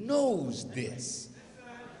knows this.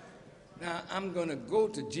 Now I'm going to go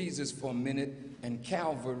to Jesus for a minute and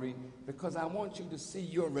Calvary, because I want you to see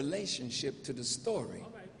your relationship to the story.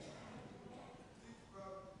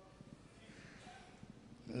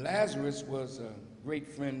 Lazarus was a great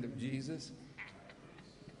friend of Jesus.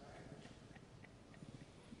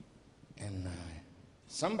 And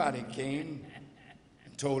somebody came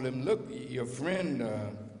and told him, look, your friend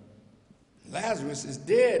Lazarus is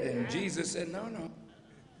dead. And Jesus said, no,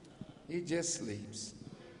 he just sleeps.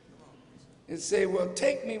 And said, well,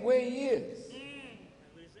 take me where he is.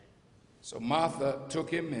 So Martha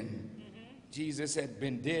took him, and Jesus had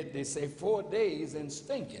been dead, they say, 4 days and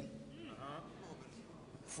stinking.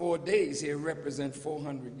 4 days here represent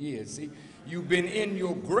 400 years. See, you've been in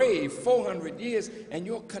your grave 400 years, and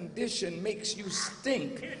your condition makes you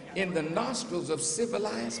stink in the nostrils of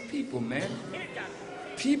civilized people, man.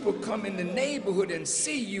 People come in the neighborhood and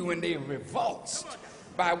see you, and they're revulsed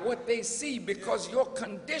by what they see, because your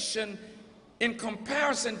condition, in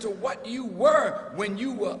comparison to what you were when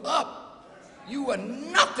you were up, you were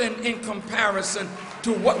nothing in comparison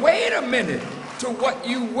to what, wait a minute, to what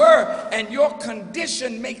you were, and your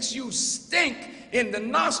condition makes you stink in the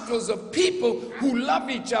nostrils of people who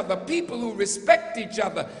love each other, people who respect each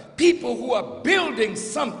other, people who are building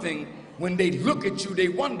something. When they look at you, they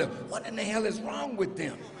wonder, what in the hell is wrong with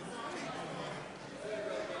them?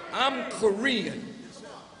 I'm Korean,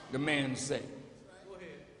 the man said,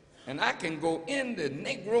 and I can go in the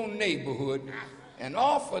Negro neighborhood and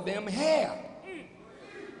offer them hair,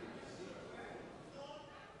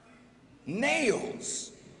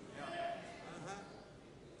 nails,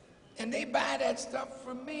 and they buy that stuff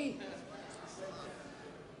from me.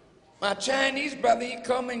 My Chinese brother, he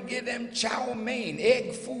come and get them chow mein,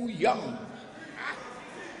 egg foo young.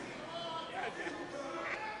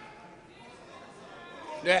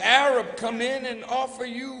 The Arab come in and offer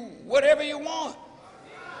you whatever you want.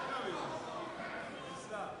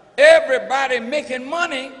 Everybody making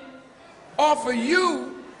money off of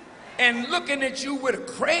you and looking at you with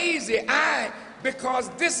a crazy eye, because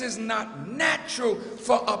this is not natural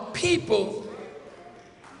for a people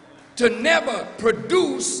to never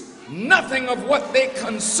produce nothing of what they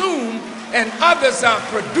consume, and others are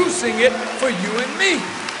producing it for you and me.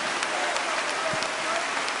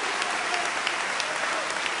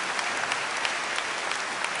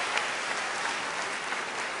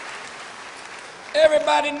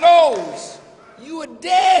 Everybody knows you are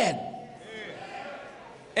dead.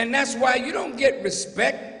 And that's why you don't get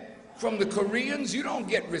respect from the Koreans. You don't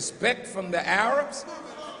get respect from the Arabs.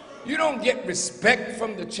 You don't get respect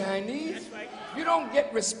from the Chinese. You don't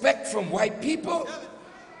get respect from white people,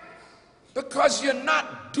 because you're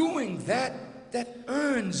not doing that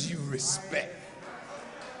earns you respect.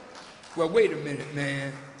 Well, wait a minute,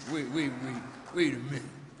 man. Wait a minute.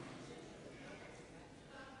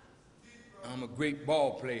 I'm a great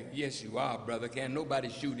ball player. Yes, you are, brother. Can't nobody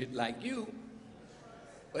shoot it like you.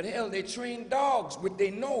 But hell, they train dogs with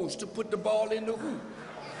their nose to put the ball in the hoop.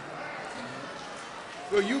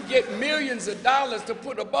 Well, you get millions of dollars to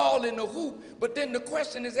put a ball in the hoop, but then the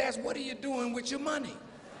question is asked, what are you doing with your money?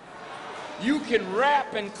 You can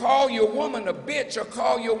rap and call your woman a bitch or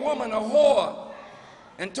call your woman a whore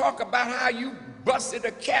and talk about how you busted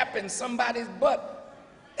a cap in somebody's butt.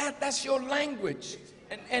 That's your language.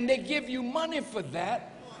 And they give you money for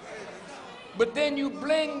that. But then you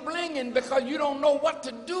blinging because you don't know what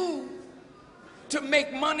to do to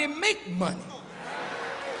make money make money.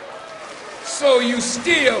 So you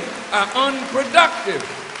still are unproductive.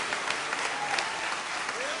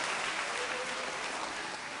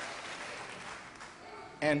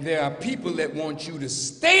 And there are people that want you to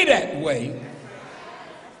stay that way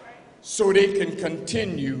so they can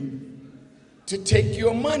continue to take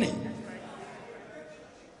your money.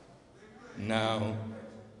 Now,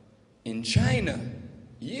 in China,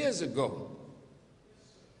 years ago,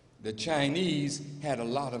 the Chinese had a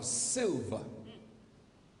lot of silver.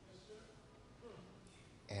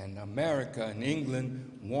 And America and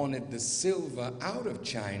England wanted the silver out of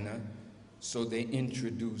China, so they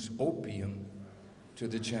introduced opium to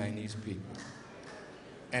the Chinese people.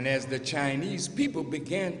 And as the Chinese people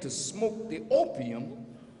began to smoke the opium,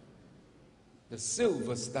 the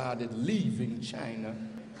silver started leaving China,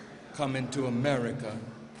 coming to America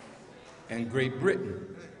and Great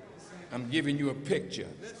Britain. I'm giving you a picture.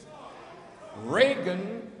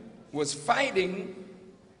 Reagan was fighting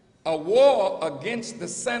a war against the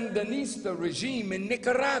Sandinista regime in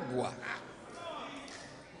Nicaragua.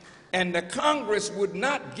 And the Congress would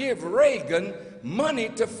not give Reagan money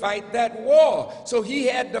to fight that war. So he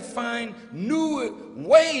had to find new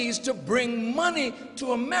ways to bring money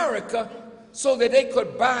to America so that they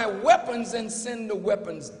could buy weapons and send the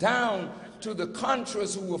weapons down to the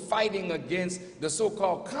Contras who were fighting against the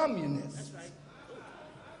so-called communists.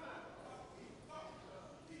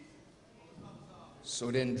 So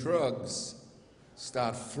then drugs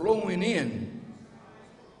start flowing in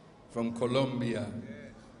from Colombia,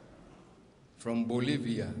 from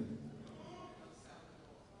Bolivia,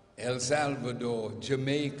 El Salvador,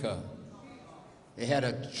 Jamaica. They had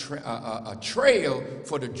a trail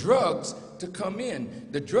for the drugs to come in.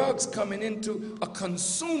 The drugs coming into a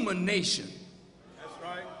consumer nation. That's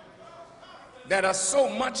right. That are so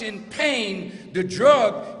much in pain, the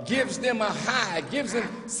drug gives them a high, gives them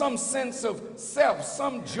some sense of self,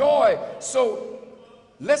 some joy. So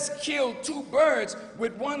let's kill two birds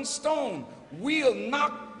with one stone. We'll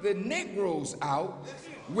knock the Negroes out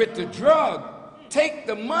with the drug, take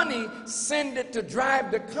the money, send it to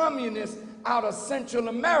drive the communists out of Central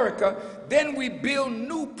America. Then we build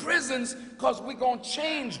new prisons because we're going to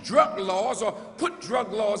change drug laws or put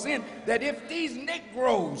drug laws in that if these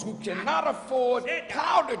Negroes who cannot afford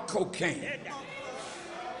powdered cocaine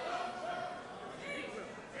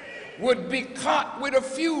would be caught with a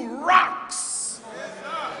few rocks,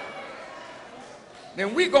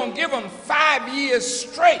 then we're going to give them 5 years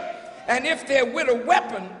straight. And if they're with a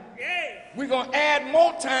weapon, we're going to add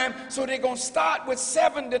more time, so they're going to start with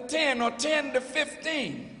 7 to 10 or 10 to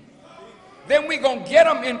 15. Then we're going to get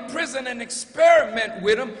them in prison and experiment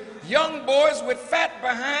with them. Young boys with fat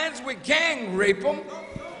behinds, we gang rape them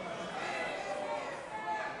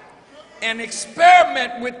and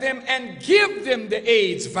experiment with them and give them the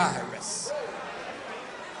AIDS virus.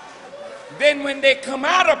 Then when they come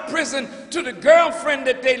out of prison to the girlfriend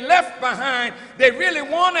that they left behind, they really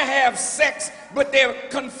want to have sex, but they're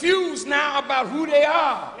confused now about who they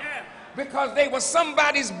are because they were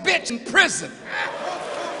somebody's bitch in prison.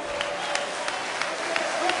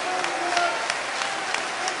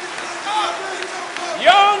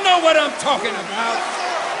 Y'all know what I'm talking about.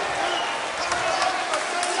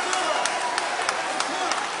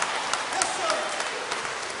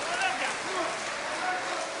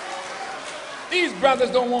 These brothers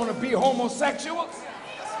don't want to be homosexuals,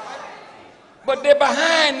 but their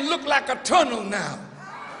behind look like a tunnel now.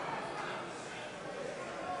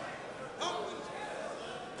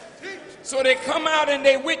 So they come out and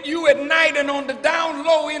they with you at night and on the down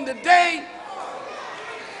low in the day,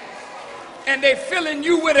 and they filling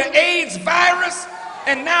you with an AIDS virus,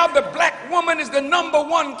 and now the black woman is the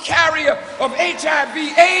 #1 carrier of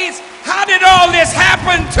HIV AIDS. How did all this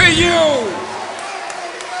happen to you?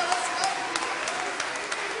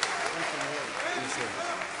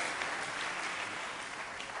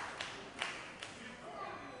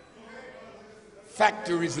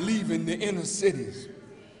 Factories leaving the inner cities,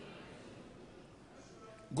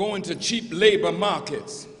 going to cheap labor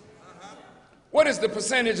markets. What is the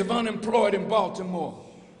percentage of unemployed in Baltimore?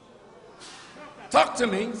 Talk to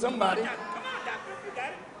me, somebody. Come on, doctor. You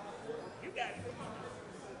got it. You got it.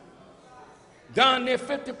 Down near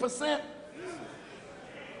 50%.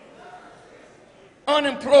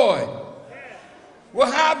 Unemployed.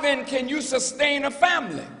 Well, how then can you sustain a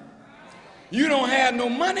family? You don't have no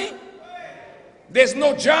money. There's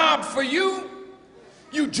no job for you.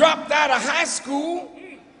 You dropped out of high school,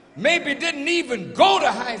 maybe didn't even go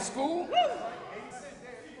to high school.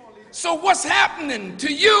 So what's happening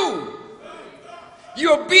to you?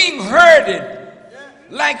 You're being herded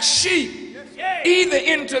like sheep, either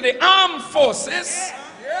into the armed forces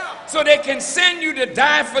so they can send you to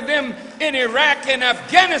die for them in Iraq and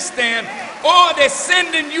Afghanistan, or they're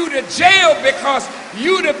sending you to jail because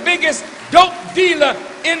you the biggest dope dealer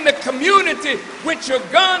in the community with your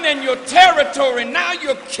gun and your territory. Now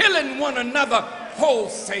you're killing one another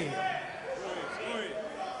wholesale.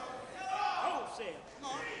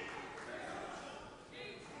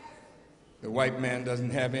 The white man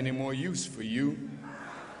doesn't have any more use for you.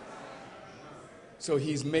 So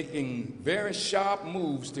he's making very sharp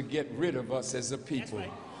moves to get rid of us as a people.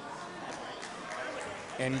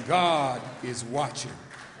 And God is watching.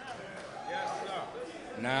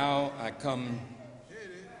 Now I come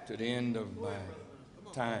to the end of my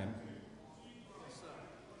time.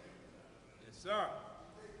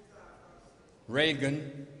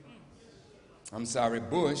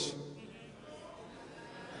 Bush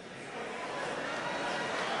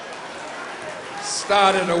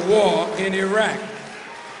started a war in Iraq.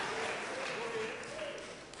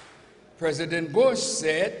 President Bush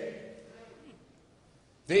said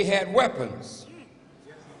they had weapons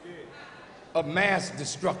of mass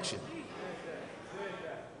destruction.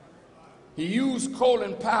 He used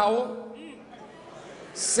Colin Powell,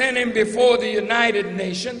 sent him before the United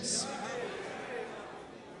Nations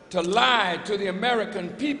to lie to the American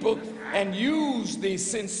people and use the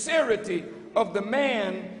sincerity of the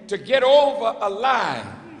man to get over a lie.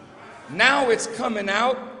 Now it's coming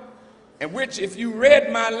out, in which if you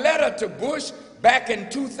read my letter to Bush back in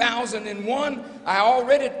 2001, I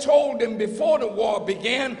already told him before the war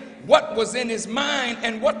began what was in his mind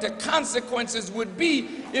and what the consequences would be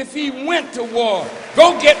if he went to war.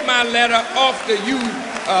 Go get my letter off the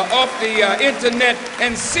internet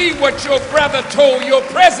and see what your brother told your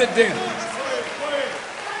president.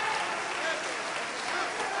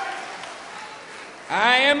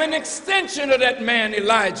 I am an extension of that man,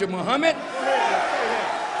 Elijah Muhammad,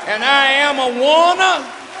 and I am a warner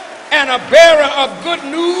and a bearer of good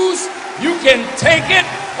news. You can take it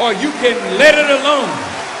or you can let it alone.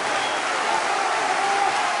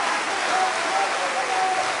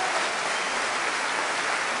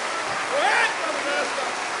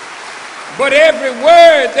 But every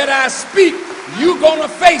word that I speak, you're gonna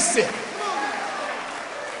face it.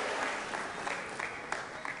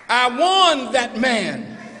 I warned that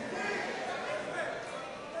man.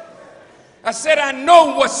 I said, I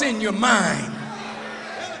know what's in your mind,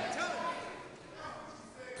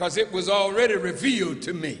 because it was already revealed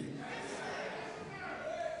to me.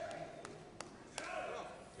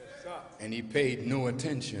 And he paid no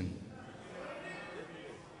attention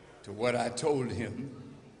to what I told him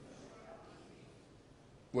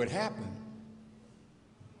would happen.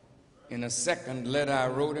 In a second letter I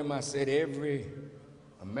wrote him, I said, every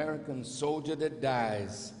American soldier that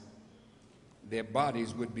dies, their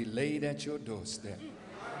bodies would be laid at your doorstep.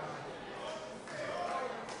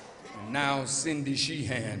 And now Cindy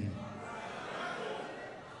Sheehan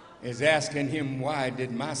is asking him, why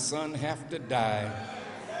did my son have to die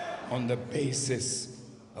on the basis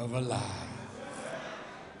of a lie?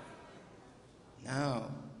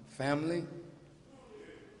 Now, family,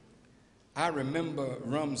 I remember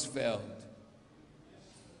Rumsfeld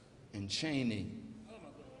and Cheney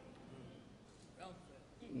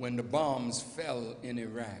when the bombs fell in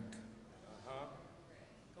Iraq.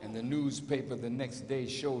 And the newspaper the next day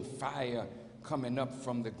showed fire coming up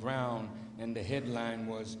from the ground, and the headline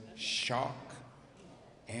was shock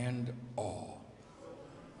and awe.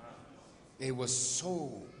 They were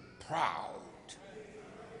so proud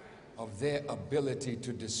of their ability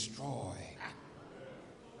to destroy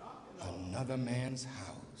another man's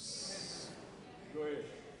house,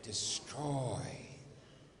 destroy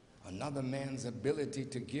another man's ability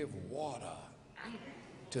to give water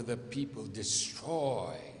to the people,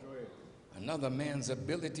 destroy another man's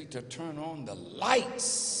ability to turn on the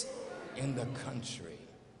lights in the country,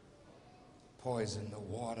 poison the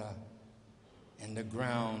water and the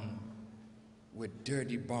ground with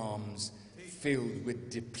dirty bombs filled with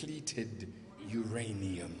depleted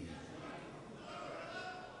uranium.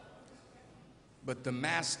 But the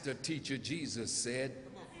master teacher Jesus said,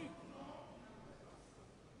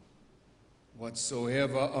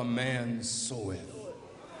 whatsoever a man soweth,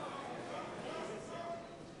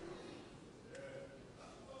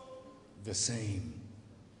 the same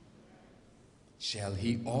shall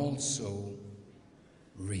he also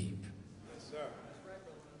reap. Yes, sir.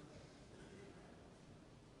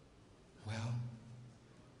 Well,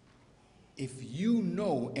 if you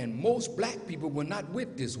know, and most black people were not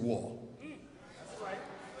with this war.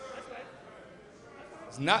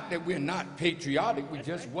 It's not that we're not patriotic, we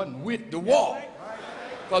just wasn't with the war,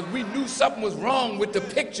 because we knew something was wrong with the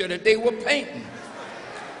picture that they were painting.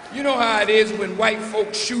 You know how it is when white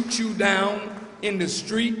folks shoot you down in the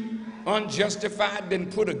street, unjustified,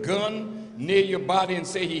 then put a gun near your body and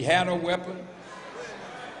say he had a weapon,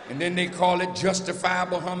 and then they call it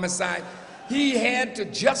justifiable homicide. He had to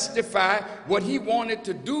justify what he wanted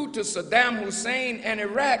to do to Saddam Hussein and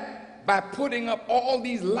Iraq by putting up all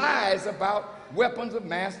these lies about weapons of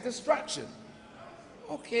mass destruction.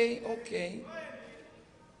 Okay.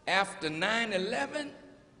 After 9/11,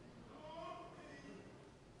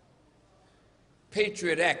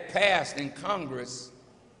 Patriot Act passed in Congress,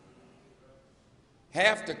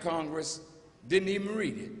 Half the Congress didn't even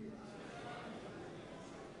read it.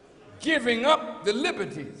 Giving up the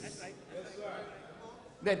liberties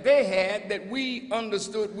that they had that we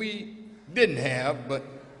understood we didn't have, but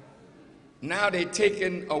now they're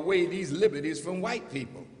taking away these liberties from white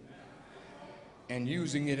people and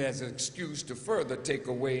using it as an excuse to further take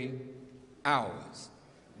away ours.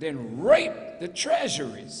 Then rape the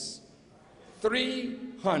treasuries.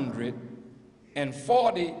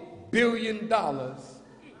 $340 billion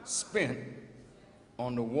spent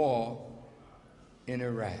on the war in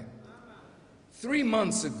Iraq. 3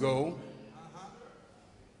 months ago,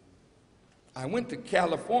 I went to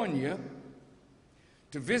California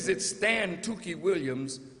to visit Stan Tukey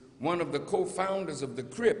Williams, one of the co-founders of the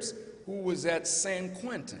Crips, who was at San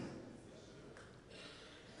Quentin.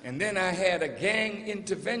 And then I had a gang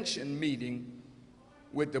intervention meeting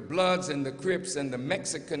with the Bloods and the Crips and the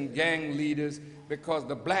Mexican gang leaders, because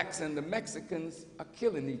the blacks and the Mexicans are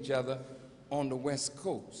killing each other on the West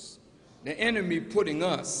Coast. The enemy putting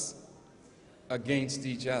us against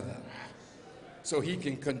each other so he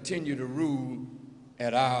can continue to rule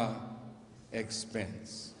at our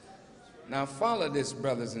expense. Now follow this,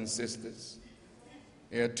 brothers and sisters.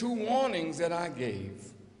 There are 2 warnings that I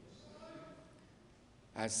gave.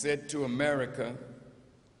 I said to America,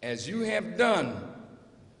 as you have done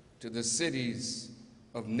to the cities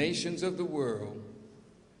of nations of the world,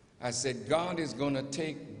 I said, God is going to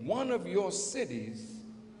take one of your cities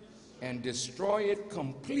and destroy it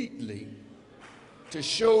completely to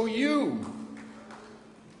show you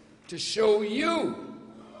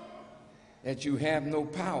that you have no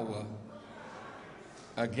power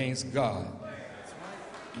against God.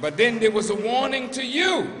 But then there was a warning to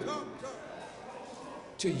you.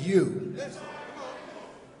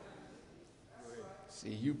 See,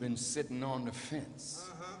 you've been sitting on the fence.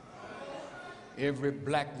 Every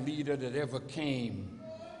black leader that ever came,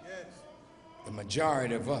 the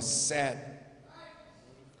majority of us sat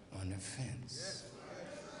on the fence.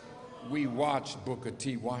 We watched Booker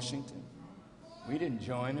T. Washington. We didn't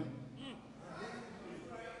join him.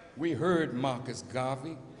 We heard Marcus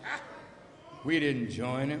Garvey. We didn't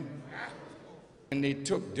join him. And they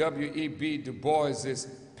took W.E.B. Du Bois's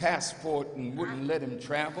passport and wouldn't let him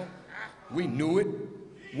travel. We knew it.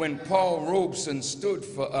 When Paul Robeson stood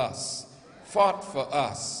for us, fought for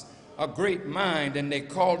us, a great mind, and they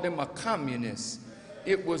called him a communist,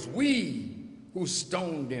 it was we who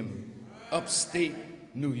stoned him upstate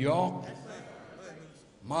New York.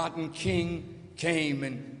 Martin King came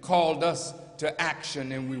and called us to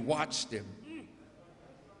action, and we watched him.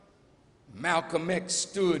 Malcolm X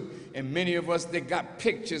stood, and many of us, they got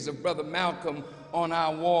pictures of Brother Malcolm on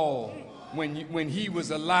our wall. When he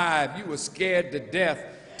was alive, you were scared to death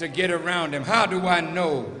to get around him. How do I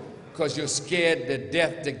know? Because you're scared to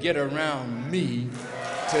death to get around me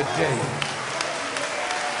today.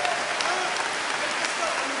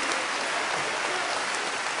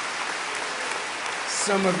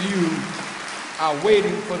 Some of you are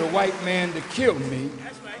waiting for the white man to kill me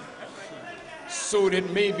so that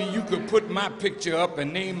maybe you could put my picture up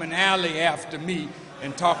and name an alley after me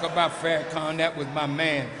and talk about Farrakhan. That was my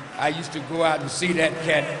man. I used to go out and see that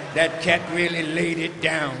cat. That cat really laid it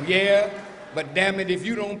down. Yeah, but damn it, if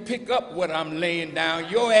you don't pick up what I'm laying down,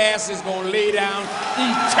 your ass is gonna lay down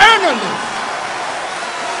eternally.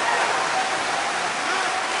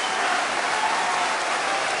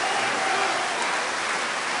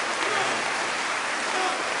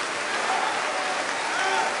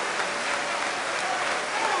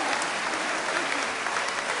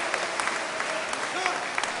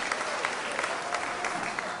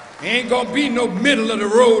 Ain't gonna be no middle of the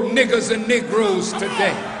road niggers and Negroes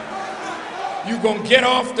today. You gonna get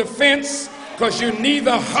off the fence because you're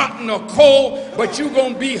neither hot nor cold, but you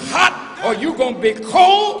gonna be hot or you gonna be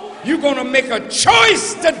cold. You're gonna make a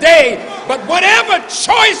choice today, but whatever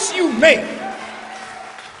choice you make,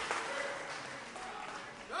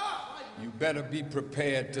 you better be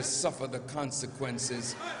prepared to suffer the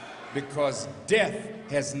consequences, because death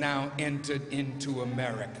has now entered into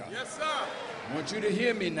America. Yes, sir. I want you to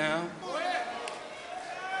hear me now.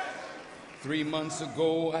 3 months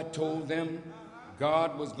ago, I told them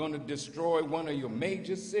God was going to destroy one of your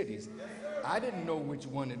major cities. I didn't know which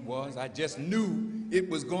one it was. I just knew it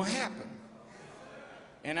was going to happen.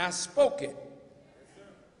 And I spoke it.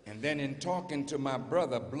 And then in talking to my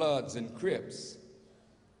brother, Bloods and Crips,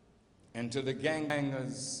 and to the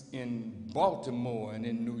gangbangers in Baltimore and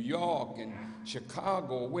in New York and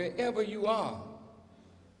Chicago, wherever you are,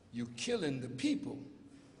 you're killing the people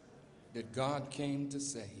that God came to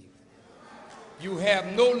save. You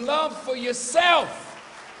have no love for yourself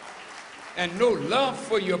and no love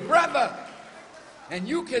for your brother. And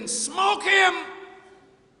you can smoke him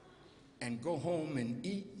and go home and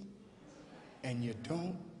eat, and you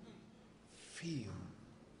don't feel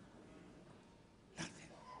nothing.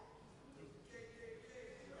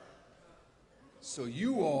 So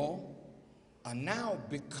you all are now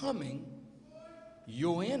becoming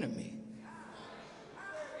your enemy.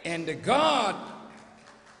 And the God,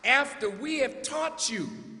 after we have taught you,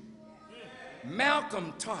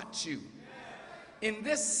 Malcolm taught you, in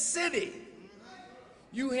this city,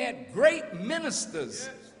 you had great ministers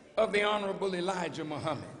of the Honorable Elijah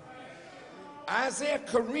Muhammad. Isaiah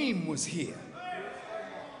Kareem was here.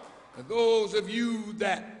 For those of you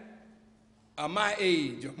that are my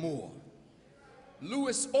age or more,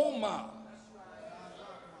 Louis Omar,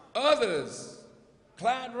 others,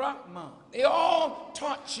 Clyde Rockmount, they all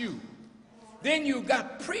taught you. Then you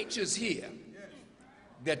got preachers here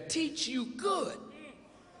that teach you good,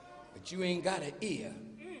 but you ain't got an ear.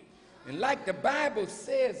 And like the Bible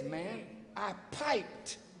says, man, I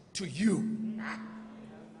piped to you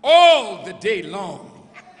all the day long,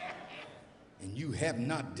 and you have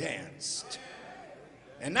not danced.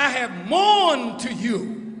 And I have mourned to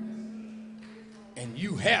you, and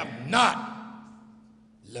you have not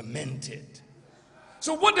lamented.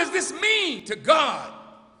 So what does this mean to God?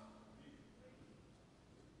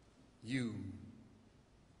 You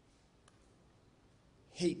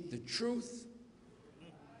hate the truth,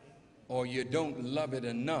 or you don't love it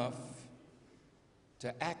enough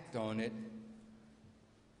to act on it.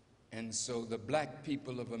 And so the black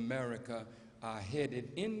people of America are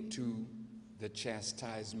headed into the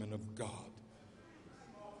chastisement of God.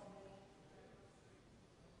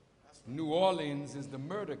 New Orleans is the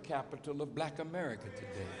murder capital of black America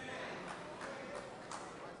today.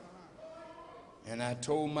 And I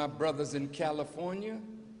told my brothers in California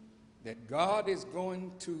that God is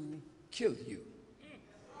going to kill you.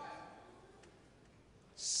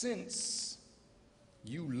 Since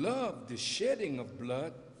you love the shedding of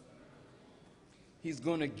blood, he's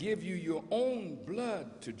going to give you your own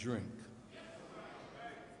blood to drink.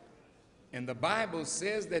 And the Bible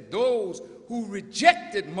says that those who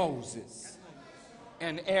rejected Moses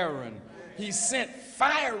and Aaron, he sent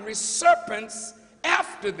fiery serpents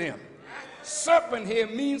after them. Serpent here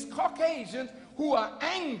means Caucasians who are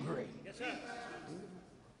angry.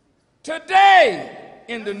 Today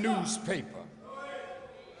in the newspaper,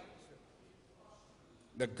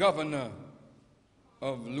 the governor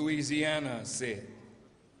of Louisiana said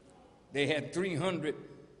they had 300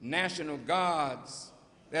 National Guards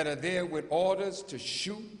that are there with orders to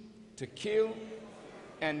shoot, to kill,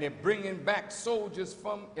 and they're bringing back soldiers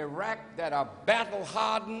from Iraq that are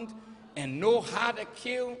battle-hardened and know how to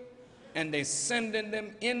kill, and they're sending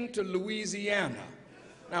them into Louisiana.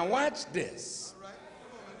 Now watch this.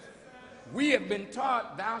 We have been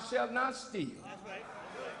taught, thou shalt not steal.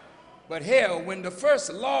 But hell, when the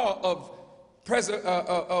first law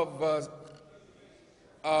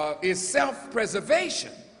is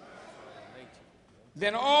self-preservation,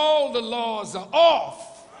 then all the laws are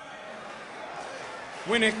off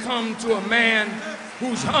when it comes to a man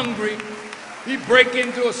who's hungry. He break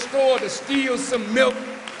into a store to steal some milk,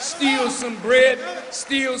 steal some bread,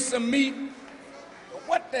 steal some meat.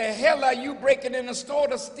 What the hell are you breaking in a store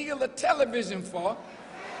to steal a television for?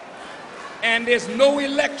 And there's no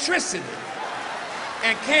electricity.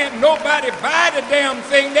 And can't nobody buy the damn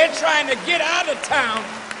thing. They're trying to get out of town,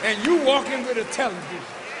 and you walking with a television.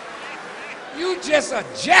 You just a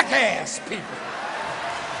jackass, people.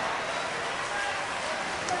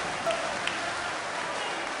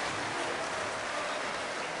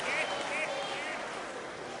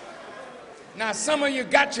 Now, some of you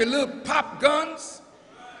got your little pop guns.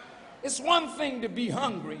 It's one thing to be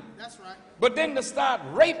hungry. That's right. But then to start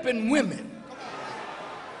raping women.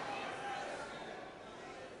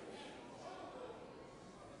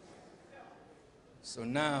 So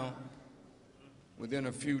now, within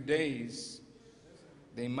a few days,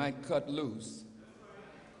 they might cut loose.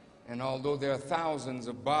 And although there are thousands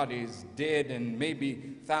of bodies dead and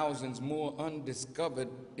maybe thousands more undiscovered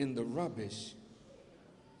in the rubbish,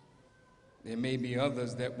 there may be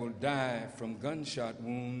others that will die from gunshot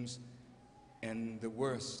wounds, and the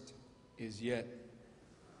worst is yet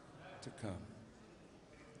to come.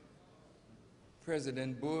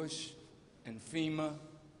 President Bush and FEMA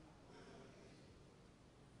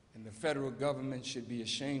and the federal government should be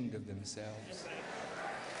ashamed of themselves.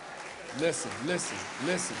 Listen, listen,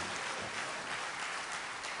 listen.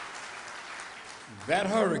 That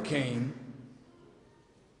hurricane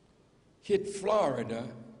hit Florida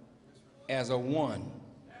as a 1,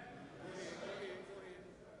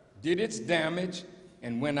 did its damage,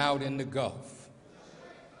 and went out in the Gulf.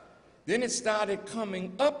 Then it started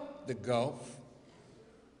coming up the Gulf,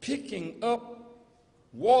 picking up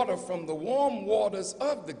water from the warm waters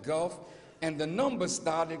of the Gulf, and the numbers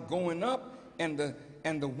started going up, and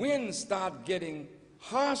the winds started getting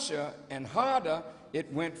harsher and harder.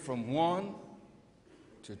 It went from 1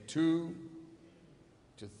 to 2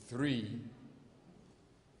 to 3,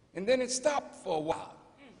 and then it stopped for a while.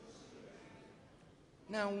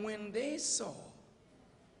 Now, when they saw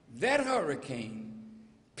that hurricane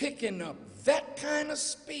picking up that kind of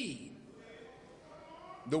speed,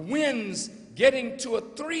 the winds getting to a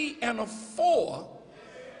 3 and a 4,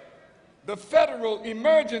 the Federal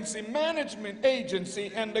Emergency Management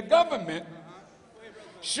Agency and the government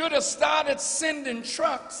should have started sending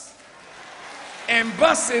trucks and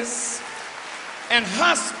buses and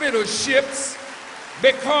hospital ships,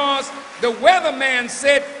 because the weatherman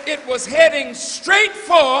said it was heading straight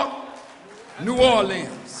for New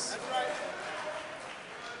Orleans.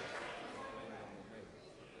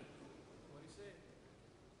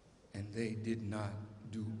 And they did not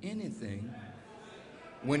do anything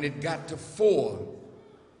when it got to 4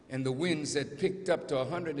 and the winds had picked up to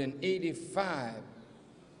 185,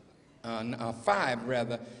 5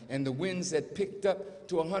 rather, and the winds had picked up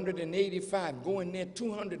to 185, going near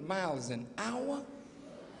 200 miles an hour,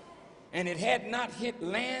 and it had not hit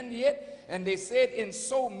land yet, and they said in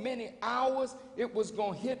so many hours it was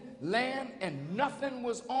going to hit land, and nothing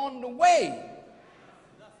was on the way.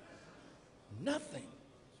 Nothing.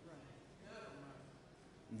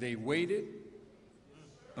 They waited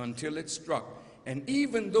until it struck, and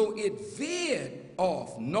even though it veered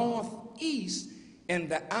off northeast and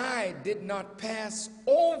the eye did not pass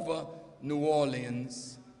over New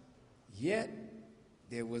Orleans, yet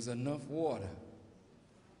there was enough water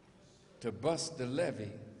to bust the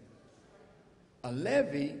levee, a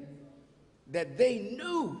levee that they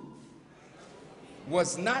knew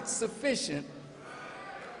was not sufficient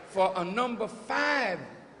for a number 5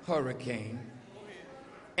 hurricane,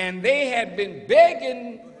 and they had been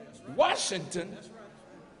begging Washington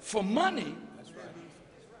for money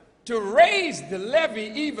to raise the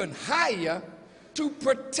levee even higher to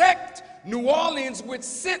protect New Orleans, which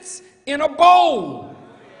sits in a bowl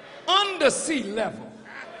under sea level.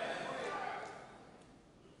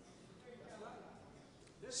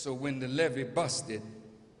 So when the levee busted,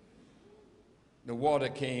 the water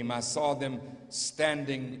came. I saw them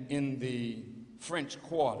standing in the French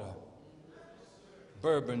Quarter,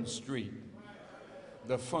 Bourbon Street,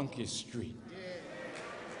 the funky street.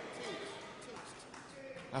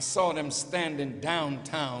 I saw them standing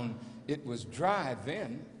downtown. It was dry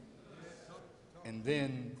then, and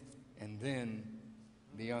then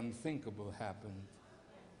the unthinkable happened.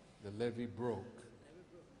 The levee broke,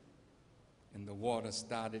 and the water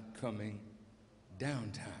started coming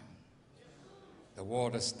downtown. The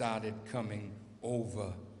water started coming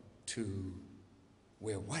over to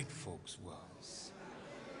where white folks was.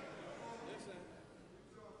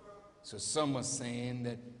 So some are saying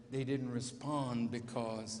that they didn't respond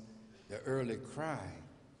because the early cry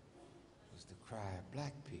was the cry of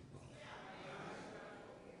black people.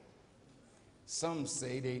 Some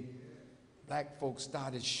say black folks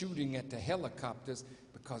started shooting at the helicopters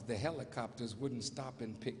because the helicopters wouldn't stop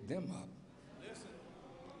and pick them up.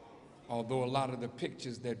 Although a lot of the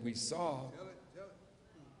pictures that we saw,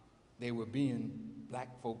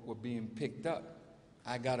 black folk were being picked up.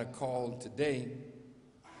 I got a call today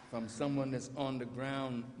from someone that's on the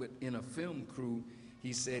ground in a film crew.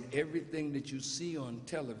 He said, everything that you see on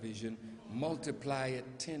television, multiply it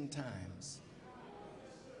 10 times,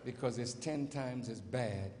 because it's 10 times as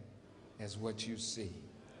bad as what you see.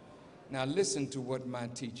 Now listen to what my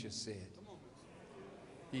teacher said.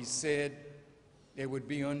 He said there would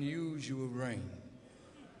be unusual rain.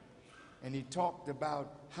 And he talked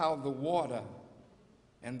about how the water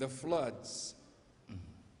and the floods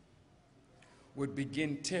would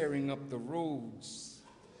begin tearing up the roads,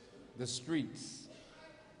 the streets,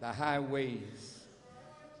 the highways,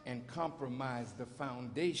 and compromise the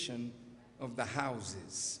foundation of the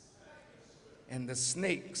houses. And the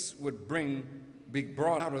snakes would be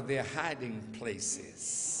brought out of their hiding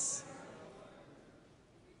places.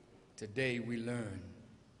 Today we learn,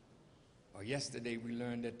 or yesterday we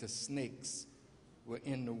learned, that the snakes were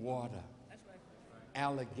in the water.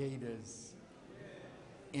 Alligators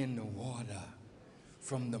in the water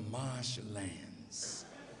from the marshlands.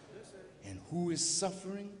 And who is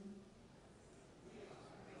suffering?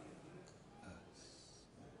 Us.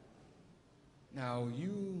 Now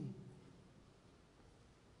you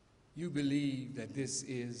believe that this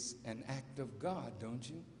is an act of God, don't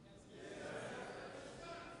you?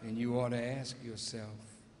 And you ought to ask yourself,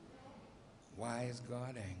 why is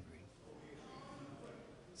God angry?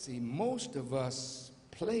 See, most of us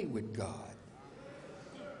play with God.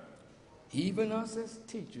 Even us as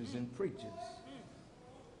teachers and preachers.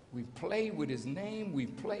 We play with his name, we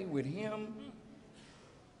play with him,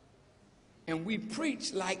 and we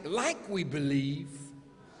preach like we believe.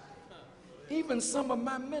 Even some of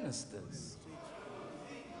my ministers.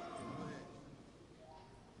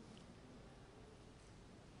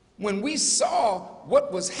 When we saw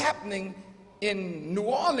what was happening in New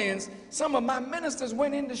Orleans, some of my ministers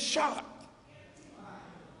went into shock,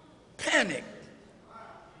 panic.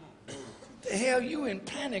 What the hell you in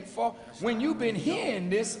panic for when you've been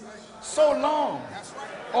hearing this so long?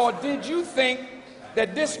 Or did you think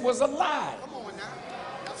that this was a lie?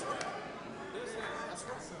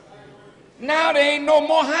 Now there ain't no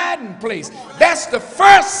more hiding place. That's the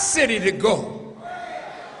first city to go.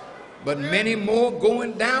 But many more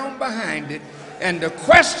going down behind it. And the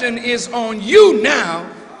question is on you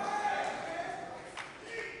now,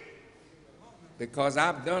 because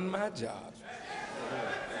I've done my job.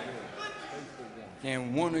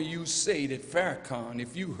 Can one of you say that Farrakhan,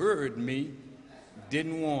 if you heard me,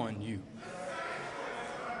 didn't warn you?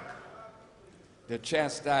 The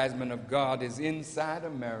chastisement of God is inside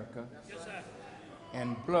America,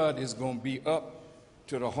 and blood is going to be up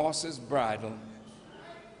to the horse's bridle,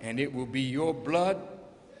 and it will be your blood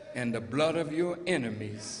and the blood of your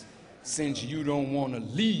enemies, since you don't want to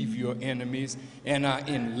leave your enemies and are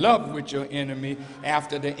in love with your enemy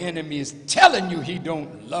after the enemy is telling you he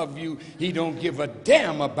don't love you, he don't give a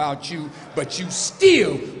damn about you, but you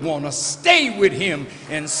still want to stay with him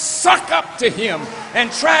and suck up to him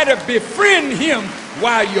and try to befriend him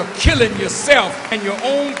while you're killing yourself and your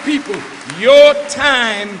own people. Your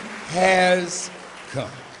time has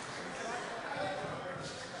come.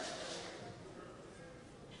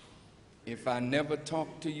 If I never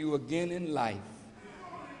talk to you again in life,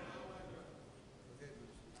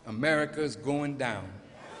 America is going down.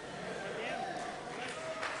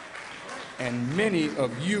 And many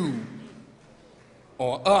of you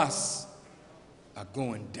or us are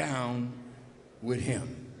going down with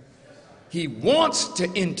him. He wants to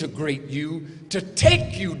integrate you, to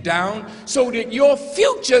take you down, so that your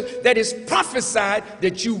future that is prophesied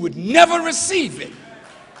that you would never receive it.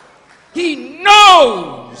 He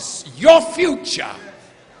knows your future.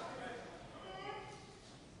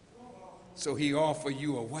 So he offered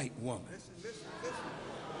you a white woman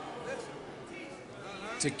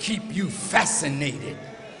to keep you fascinated.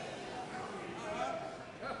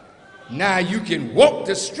 Now you can walk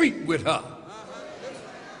the street with her.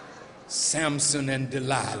 Samson and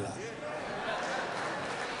Delilah.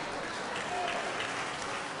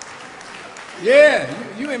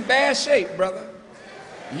 Yeah, you in bad shape, brother.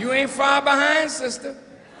 You ain't far behind, sister.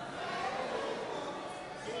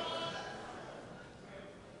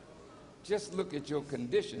 Just look at your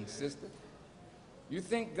condition, sister. You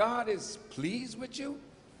think God is pleased with you?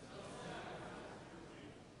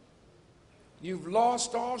 You've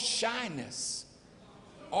lost all shyness,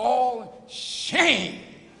 all shame,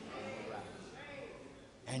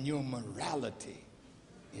 and your morality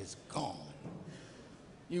is gone.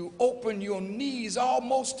 You open your knees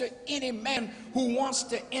almost to any man who wants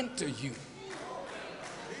to enter you.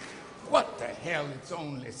 What the hell? It's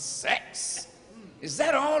only sex. Is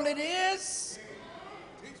that all it is?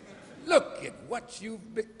 Look at what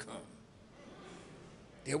you've become.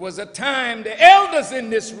 There was a time, the elders in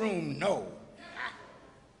this room know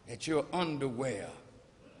that your underwear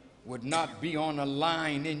would not be on a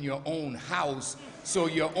line in your own house so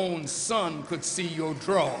your own son could see your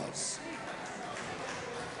drawers.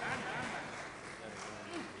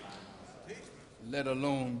 Let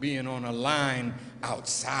alone being on a line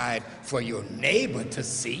outside for your neighbor to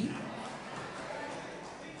see.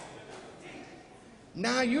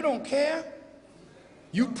 Now you don't care.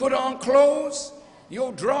 You put on clothes,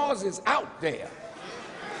 your drawers is out there.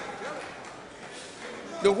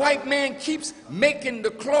 The white man keeps making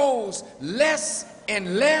the clothes less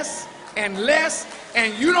and less and less,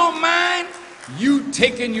 and you don't mind you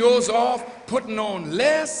taking yours off, putting on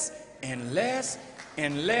less and less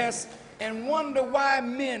and less, and wonder why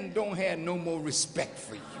men don't have no more respect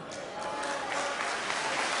for you.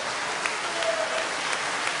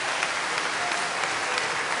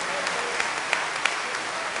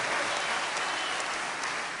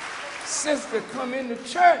 Sister come into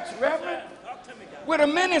church, Reverend, with a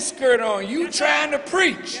miniskirt on. You trying to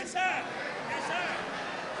preach. Yes, sir. Yes, sir.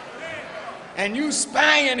 And you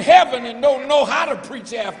spying heaven and don't know how to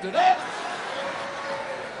preach after that.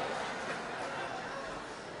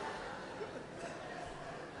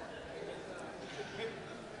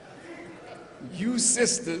 You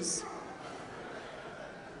sisters,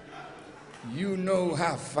 You know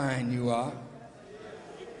how fine you are.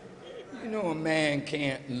 You know a man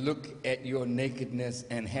can't look at your nakedness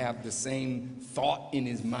and have the same thought in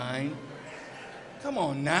his mind. Come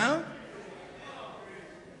on now.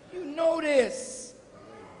 You know this.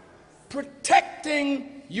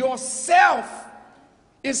 Protecting yourself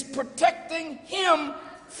is protecting him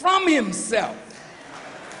from himself,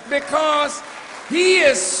 because he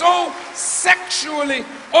is so sexually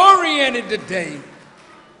oriented today.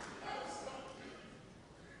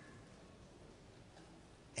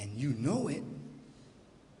 And you know it.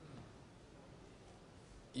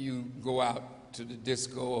 You go out to the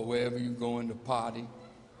disco or wherever you going to party,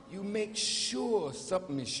 you make sure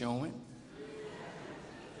something is showing.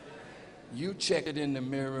 You check it in the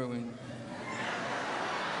mirror and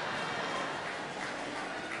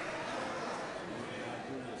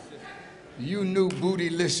you knew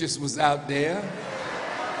Bootylicious was out there.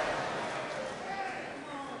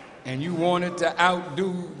 And you wanted to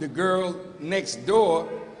outdo the girl next door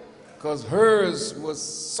because hers was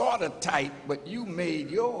sort of tight, but you made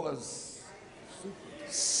yours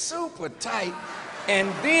super tight. And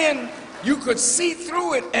then you could see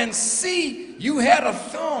through it and see you had a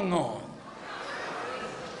thong on.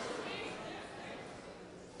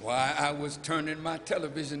 Why, I was turning my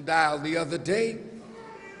television dial the other day,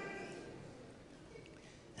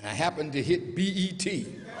 and I happened to hit BET.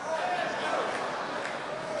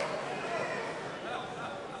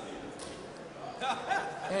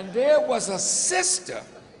 And there was a sister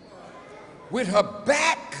with her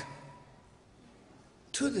back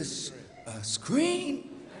to the screen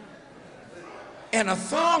and a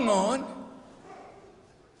thong on.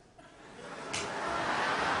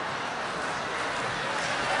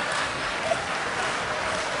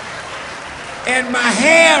 And my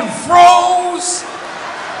hand froze.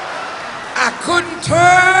 I couldn't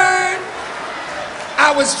turn.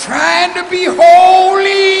 I was trying to be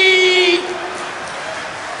holy.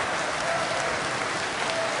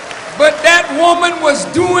 But that woman was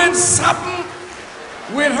doing something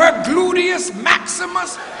with her gluteus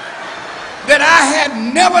maximus that I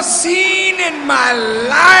had never seen in my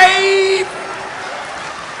life.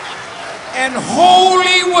 And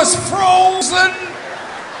holy was frozen.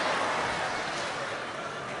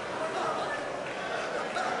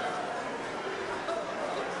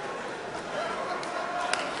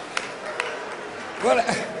 Well,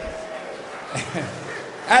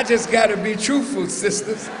 I just got to be truthful,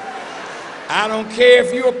 sisters. I don't care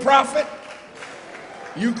if you're a prophet.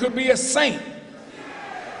 You could be a saint.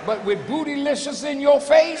 But with Bootylicious in your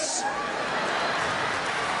face,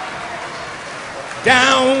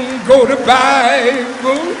 down go the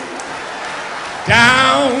Bible,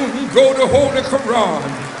 down go the Holy Quran.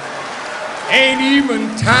 Ain't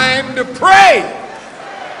even time to pray.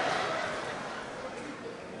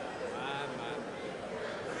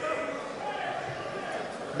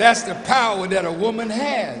 That's the power that a woman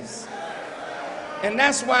has. And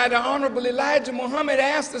that's why the Honorable Elijah Muhammad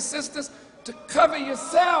asked the sisters to cover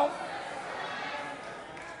yourself,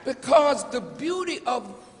 because the beauty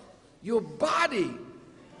of your body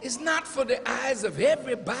is not for the eyes of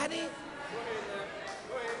everybody.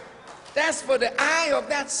 That's for the eye of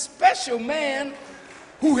that special man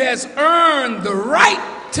who has earned the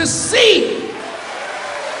right to see,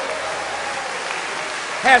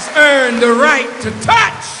 has earned the right to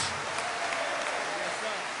touch.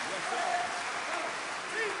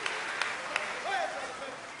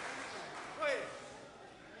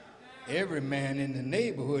 Every man in the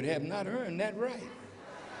neighborhood have not earned that right.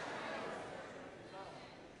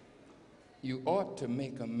 You ought to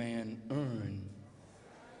make a man earn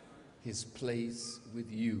his place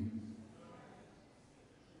with you.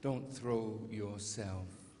 Don't throw yourself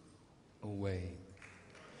away.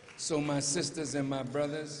 So my sisters and my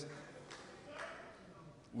brothers,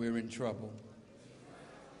 we're in trouble.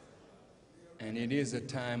 And it is a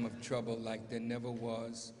time of trouble like there never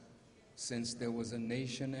was since there was a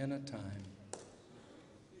nation and a time.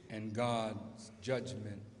 And God's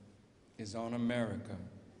judgment is on America.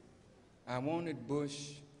 I wanted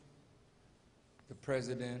Bush, the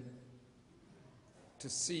president, to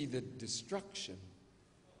see the destruction,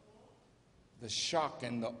 the shock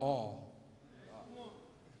and the awe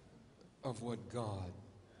of what God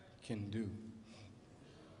can do.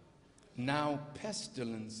 Now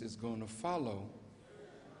pestilence is going to follow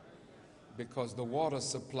because the water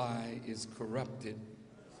supply is corrupted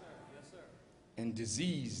and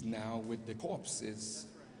diseased now with the corpses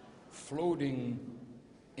floating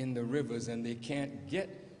in the rivers, and they can't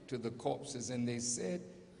get to the corpses. And they said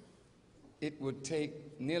it would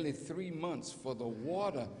take nearly 3 months for the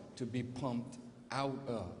water to be pumped out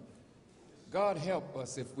of God help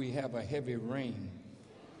us if we have a heavy rain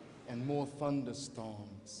and more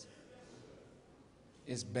thunderstorms.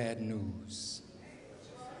 It's bad news.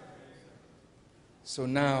 So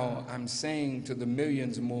now I'm saying to the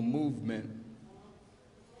Millions More movement,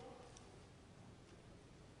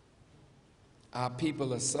 our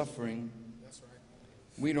people are suffering.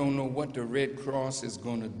 We don't know what the Red Cross is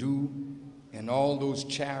going to do and all those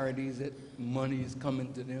charities that money is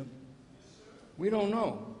coming to them. We don't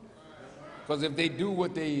know. Because if they do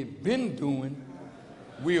what they've been doing,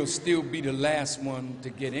 we'll still be the last one to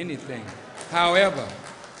get anything. However,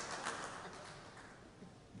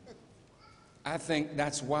 I think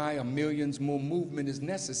that's why a Millions More movement is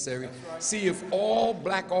necessary. Right. See, if all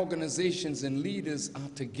black organizations and leaders are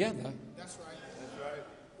together, that's right. That's right.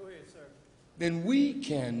 Go ahead, sir. Then we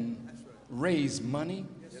can raise money.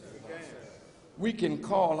 Yes, sir. We can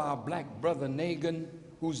call our black brother Nagin,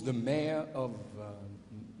 who's the mayor of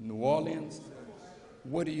New Orleans.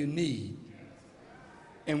 What do you need?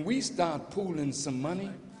 And we start pooling some money.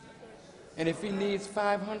 And if he needs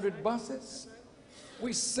 500 buses,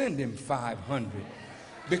 we send him 500,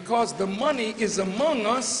 because the money is among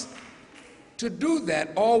us to do that.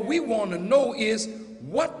 All we want to know is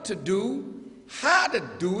what to do, how to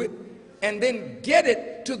do it, and then get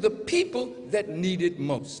it to the people that need it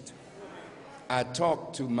most. I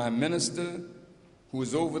talked to my minister who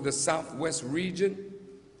is over the Southwest region.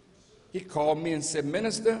 He called me and said,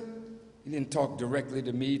 Minister, he didn't talk directly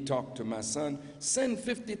to me, he talked to my son, send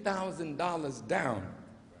 $50,000 down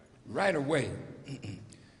right away.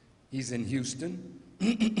 He's in Houston,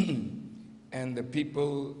 and the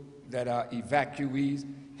people that are evacuees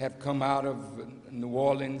have come out of New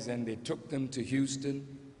Orleans and they took them to Houston,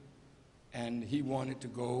 and he wanted to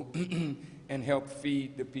go and help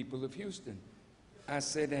feed the people of Houston. I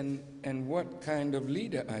said, and what kind of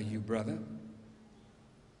leader are you, brother?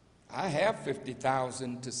 I have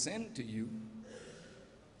 50,000 to send to you.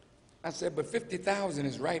 I said, but 50,000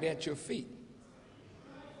 is right at your feet.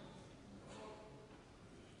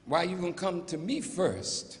 Why are you going to come to me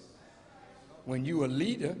first when you're a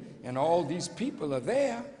leader and all these people are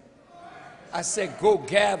there? I said, go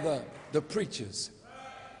gather the preachers.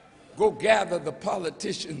 Go gather the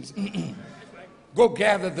politicians. Go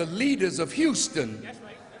gather the leaders of Houston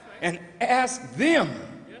and ask them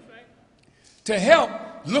to help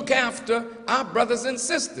look after our brothers and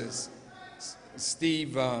sisters.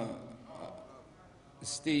 Steve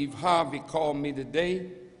Harvey called me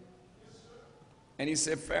today. And he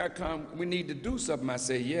said, Farrakhan, we need to do something. I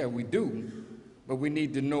said, yeah, we do, but we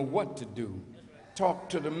need to know what to do. Talk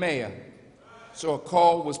to the mayor. So a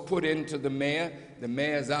call was put into the mayor. The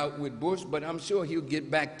mayor's out with Bush, but I'm sure he'll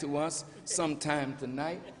get back to us sometime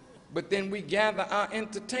tonight. But then we gather our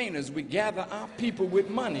entertainers. We gather our people with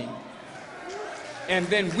money. And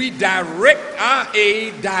then we direct our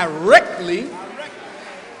aid directly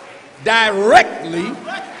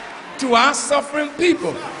to our suffering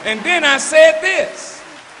people. And then I said this.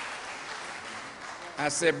 I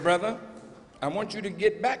said, brother, I want you to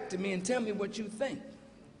get back to me and tell me what you think.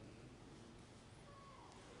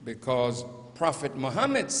 Because Prophet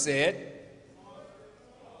Muhammad said,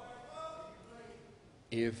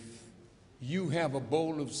 if you have a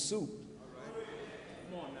bowl of soup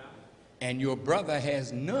and your brother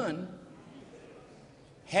has none,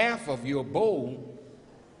 half of your bowl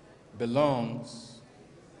belongs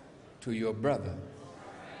to your brother.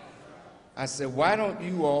 I said, why don't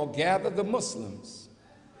you all gather the Muslims,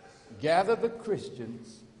 gather the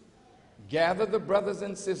Christians, gather the brothers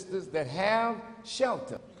and sisters that have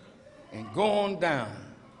shelter, and go on down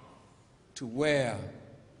to where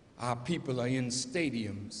our people are in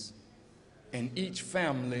stadiums, and each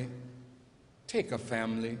family, take a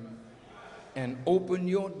family, and open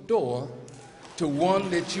your door to one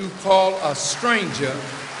that you call a stranger,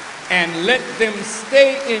 and let them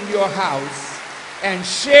stay in your house and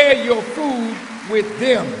share your food with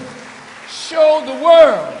them. Show the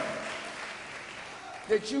world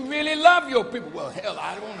that you really love your people. Well, hell,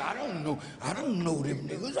 I don't know them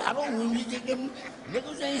niggas. I don't really think them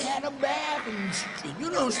niggas ain't had a bath and shit. You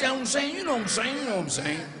know what I'm saying? You know what I'm saying? You know what I'm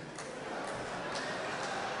saying?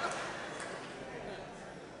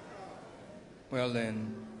 Well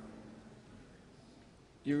then,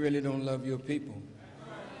 you really don't love your people.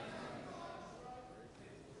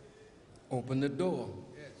 Open the door.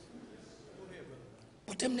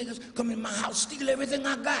 But them niggas come in my house, steal everything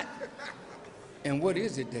I got. And what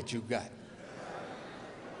is it that you got?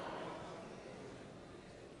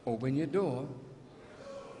 Open your door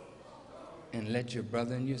and let your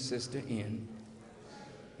brother and your sister in,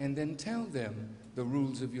 and then tell them the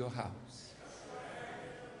rules of your house.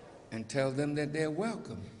 And tell them that they're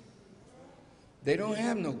welcome. They don't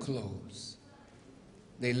have no clothes.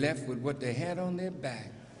 They left with what they had on their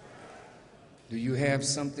back. Do you have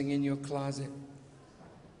something in your closet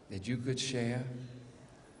that you could share?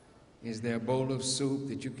 Is there a bowl of soup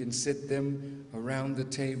that you can sit them around the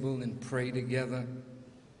table and pray together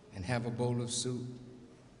and have a bowl of soup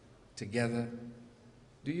together?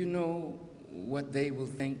 Do you know what they will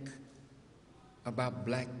think about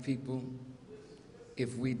black people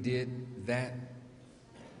if we did that?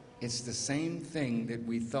 It's the same thing that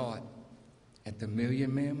we thought at the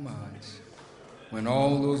Million Man March when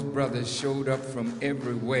all those brothers showed up from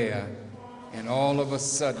everywhere and all of a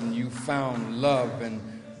sudden you found love and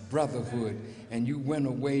brotherhood and you went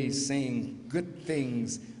away saying good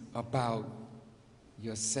things about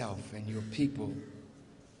yourself and your people.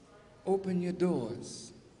 Open your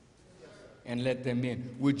doors and let them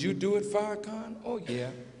in. Would you do it, Farrakhan? Oh, yeah.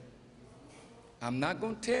 I'm not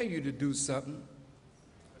going to tell you to do something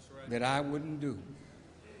that I wouldn't do.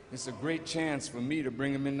 It's a great chance for me to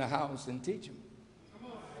bring them in the house and teach them.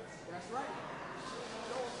 That's right.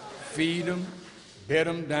 Feed them, bed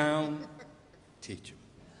them down, teach them.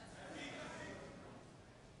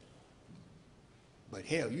 But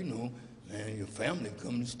hell, you know, man, your family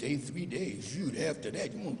come and stay 3 days. Shoot, after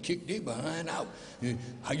that, you want to kick their behind out. You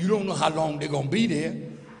don't know how long they're going to be there.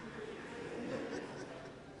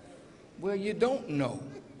 Well, you don't know.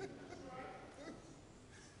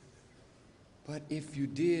 But if you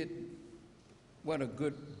did what a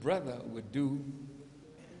good brother would do,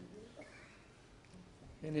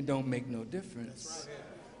 then it don't make no difference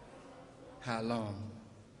how long.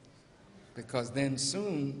 Because then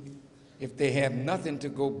soon, if they have nothing to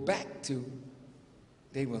go back to,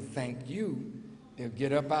 they will thank you. They'll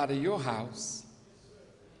get up out of your house,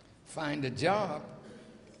 find a job,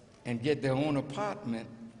 and get their own apartment,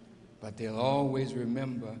 but they'll always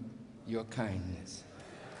remember your kindness.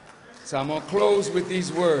 So I'm going to close with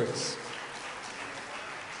these words.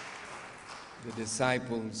 The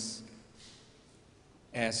disciples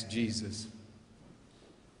asked Jesus,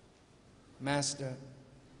 Master,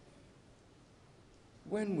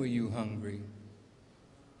 when were you hungry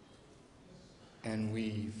and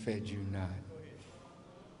we fed you not?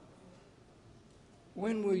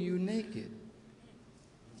 When were you naked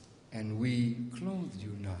and we clothed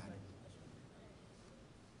you not?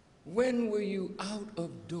 When were you out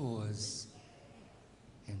of doors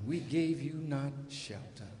and we gave you not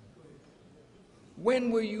shelter?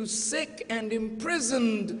 When were you sick and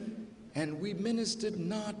imprisoned and we ministered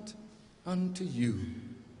not unto you?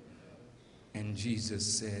 And Jesus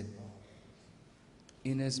said,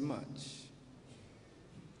 inasmuch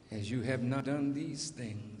as you have not done these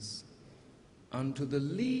things unto the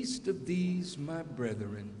least of these my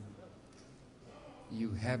brethren,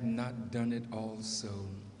 you have not done it also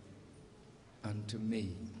unto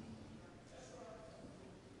me.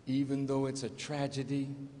 Even though it's a tragedy,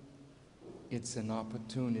 it's an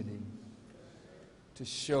opportunity to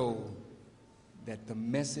show that the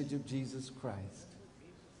message of Jesus Christ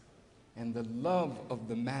and the love of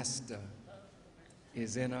the Master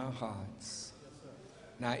is in our hearts.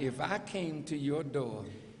 Now, if I came to your door,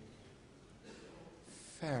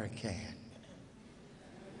 Farrakhan,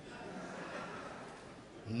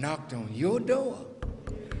 knocked on your door,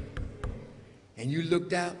 and you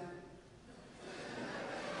looked out,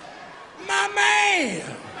 my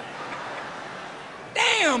man,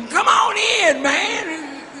 damn, come on in,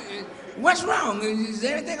 man. What's wrong? Is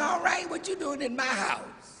everything all right? What you doing in my house?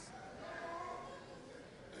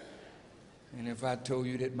 And if I told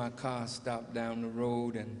you that my car stopped down the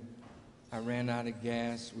road and I ran out of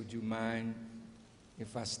gas, would you mind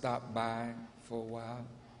if I stopped by for a while?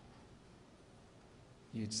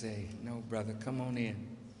 You'd say, no, brother, come on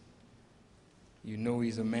in. You know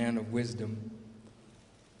he's a man of wisdom,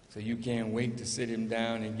 so you can't wait to sit him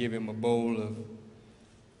down and give him a bowl of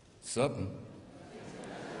something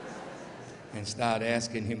and start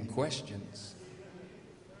asking him questions.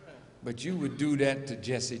 But you would do that to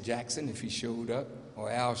Jesse Jackson if he showed up, or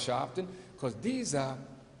Al Sharpton, because these are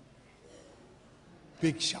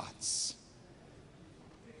big shots.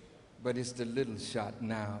 But it's the little shot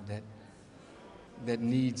now that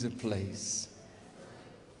needs a place.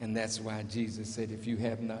 And that's why Jesus said, if you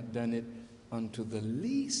have not done it unto the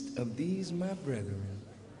least of these my brethren,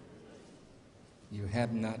 you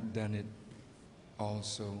have not done it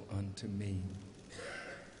also unto me.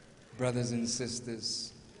 Brothers and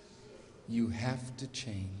sisters, you have to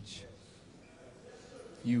change.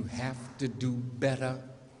 You have to do better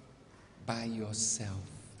by yourself.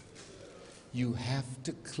 You have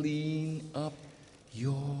to clean up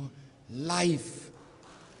your life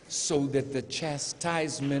so that the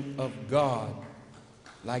chastisement of God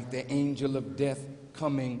Like the angel of death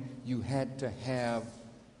coming, you had to have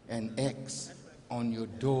an X on your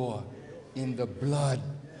door in the blood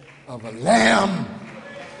of a lamb.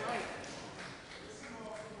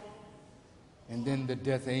 And then the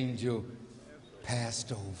death angel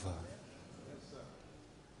passed over.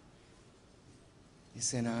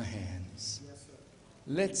 It's in our hands.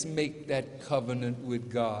 Let's make that covenant with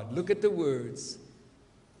God. Look at the words.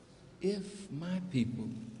 If my people,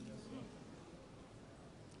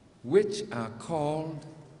 which are called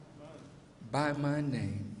by my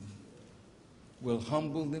name, will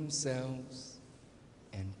humble themselves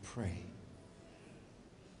and pray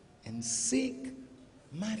and seek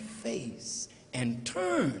my face and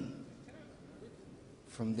turn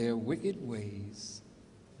from their wicked ways,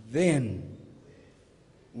 then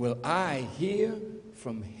will I hear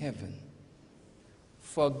from heaven,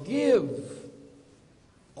 forgive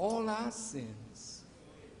all our sins,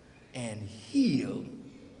 and heal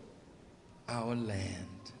our land.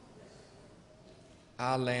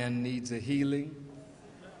 Our land needs a healing,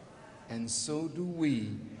 and so do we.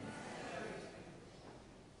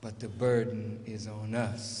 But the burden is on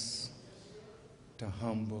us to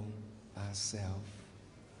humble ourselves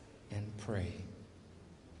and pray.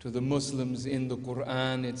 To the Muslims in the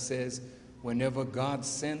Quran, it says, whenever God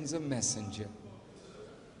sends a messenger,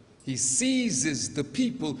 he seizes the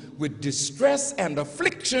people with distress and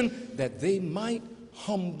affliction that they might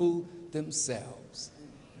humble themselves.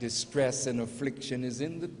 Distress and affliction is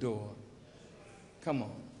in the door. Come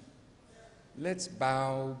on. Let's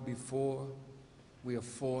bow before we are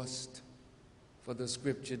forced, for the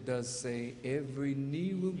scripture does say, every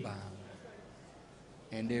knee will bow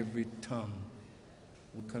and every tongue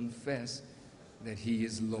will confess that he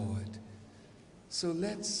is Lord. So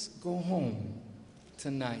let's go home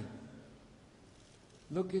tonight.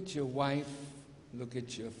 Look at your wife, look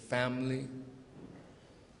at your family.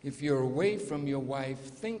 If you're away from your wife,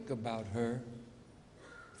 think about her.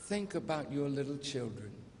 Think about your little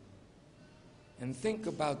children. And think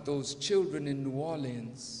about those children in New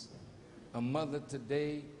Orleans, a mother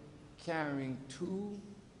today carrying 2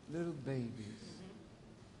 little babies.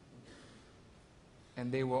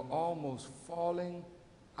 And they were almost falling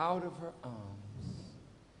out of her arms.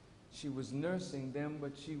 She was nursing them,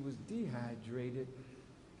 but she was dehydrated,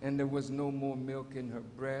 and there was no more milk in her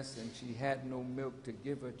breast, and she had no milk to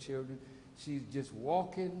give her children. She's just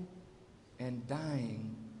walking and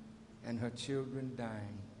dying, and her children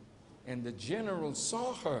dying. And the general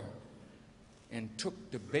saw her and took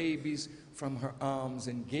the babies from her arms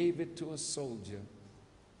and gave it to a soldier,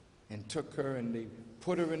 and took her and they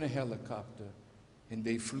put her in a helicopter, and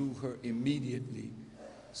they flew her immediately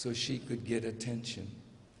so she could get attention.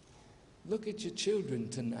 Look at your children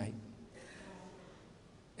tonight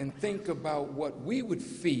and think about what we would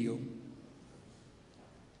feel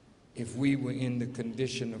if we were in the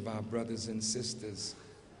condition of our brothers and sisters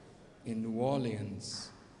in New Orleans,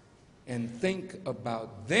 and think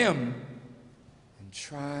about them and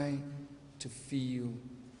try to feel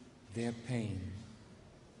their pain.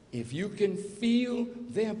 If you can feel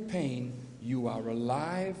their pain, you are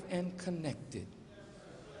alive and connected.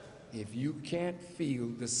 If you can't feel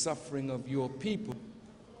the suffering of your people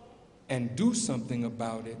and do something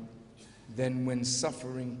about it, then when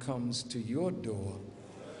suffering comes to your door,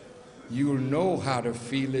 you'll know how to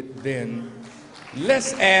feel it then.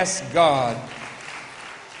 Let's ask God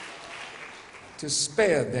to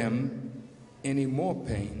spare them any more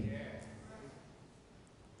pain.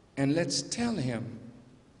 And let's tell him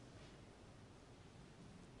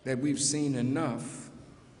that we've seen enough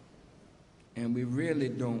and we really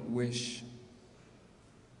don't wish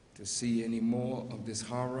to see any more of this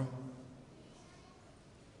horror.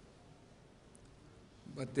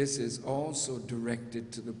 But this is also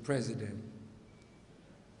directed to the president.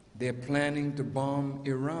 They're planning to bomb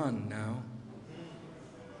Iran now.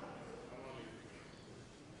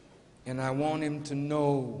 And I want him to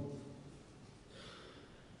know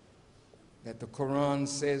that the Quran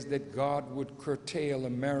says that God would curtail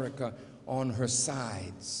America on her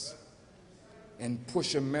sides and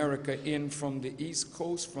push America in from the East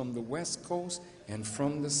Coast, from the West Coast, and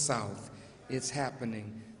from the South. It's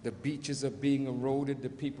happening. The beaches are being eroded. The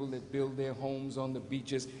people that build their homes on the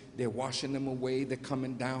beaches, they're washing them away. They're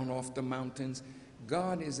coming down off the mountains.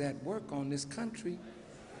 God is at work on this country,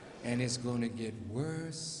 and it's going to get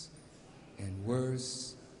worse and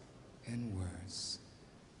worse and worse.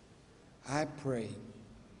 I pray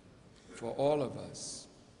for all of us.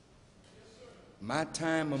 My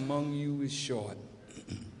time among you is short.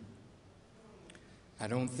 I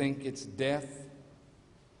don't think it's death,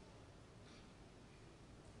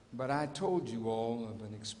 but I told you all of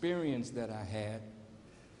an experience that I had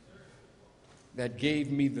that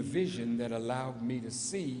gave me the vision that allowed me to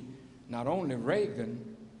see not only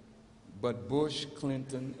Reagan, but Bush,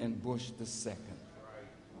 Clinton, and Bush II.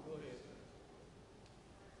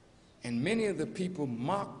 And many of the people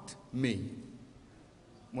mocked me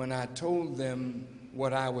when I told them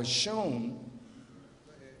what I was shown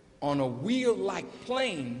on a wheel-like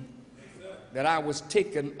plane that I was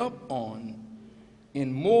taken up on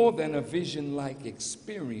in more than a vision-like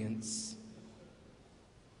experience.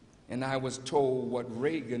 And I was told what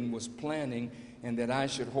Reagan was planning and that I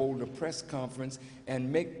should hold a press conference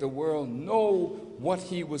and make the world know what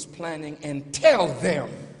he was planning and tell them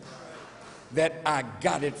that I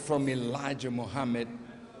got it from Elijah Muhammad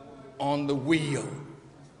on the wheel.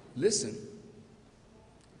 Listen,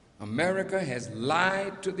 America has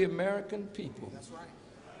lied to the American people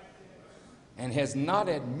and has not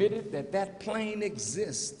admitted that that plane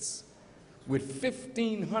exists with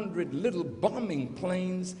 1,500 little bombing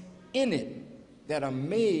planes in it that are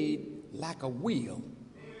made like a wheel.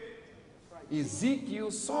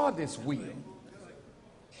 Ezekiel saw this wheel,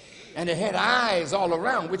 and it had eyes all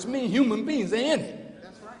around, which means human beings are in it.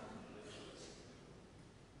 That's right.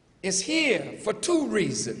 It's here for two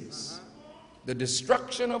reasons: the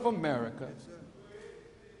destruction of America,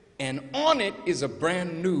 and on it is a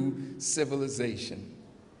brand new civilization.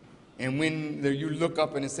 And when you look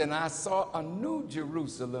up and it said, I saw a new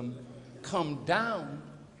Jerusalem come down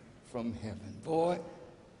from heaven. Boy,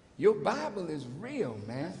 your Bible is real,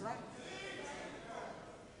 man.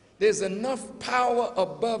 There's enough power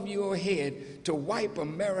above your head to wipe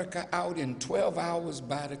America out in 12 hours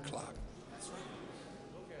by the clock.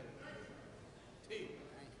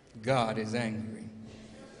 God is angry,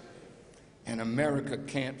 and America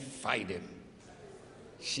can't fight him.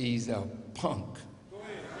 She's a punk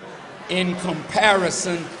in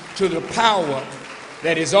comparison to the power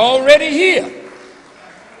that is already here.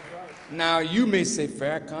 Now, you may say,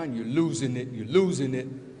 Farrakhan, you're losing it, you're losing it.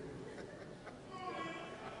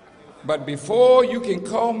 But before you can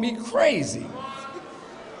call me crazy,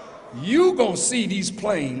 you gonna see these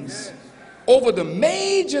planes over the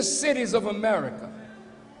major cities of America.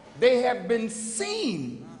 They have been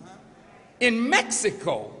seen in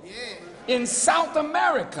Mexico, in South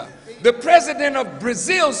America. The president of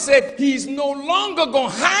Brazil said he's no longer gonna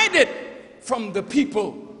hide it from the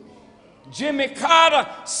people. Jimmy Carter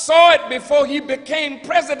saw it before he became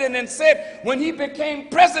president and said when he became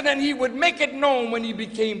president he would make it known. When he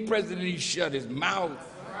became president he shut his mouth.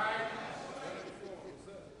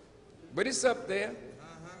 But it's up there.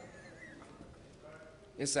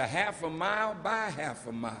 It's a half a mile by half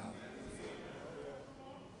a mile.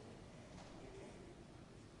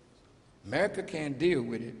 America can't deal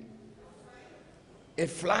with it. It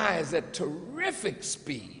flies at terrific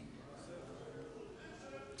speed.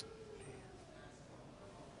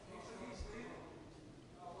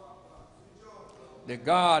 The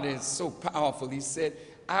God is so powerful. He said,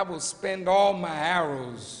 I will spend all my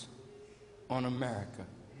arrows on America.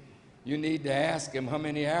 You need to ask him, how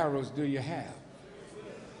many arrows do you have?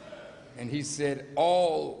 And he said,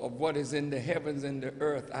 all of what is in the heavens and the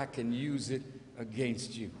earth, I can use it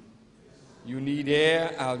against you. You need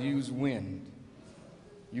air, I'll use wind.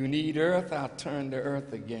 You need earth, I'll turn the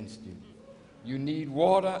earth against you. You need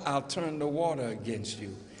water, I'll turn the water against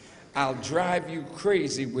you. I'll drive you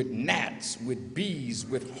crazy with gnats, with bees,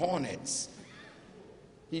 with hornets.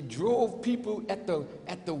 He drove people at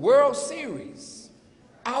the World Series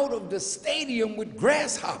out of the stadium with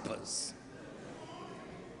grasshoppers.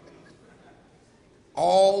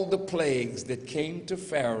 All the plagues that came to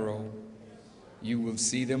Pharaoh, you will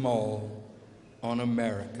see them all on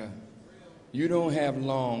America. You don't have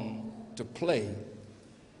long to play.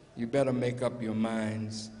 You better make up your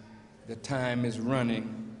minds. The time is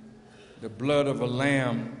running. The blood of a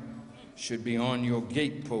lamb should be on your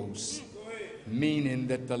gateposts, meaning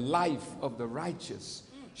that the life of the righteous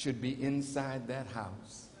should be inside that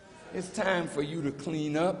house. It's time for you to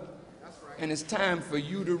clean up, and it's time for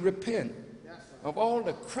you to repent of all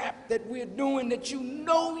the crap that we're doing that you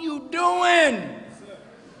know you're doing.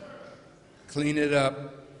 Clean it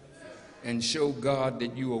up and show God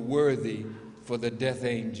that you are worthy for the death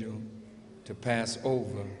angel to pass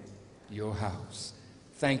over your house.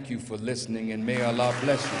 Thank you for listening, and may Allah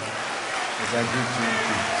bless you as I greet you in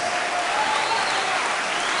peace.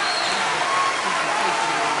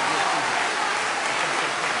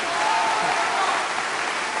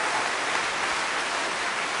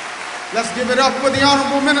 Let's give it up for the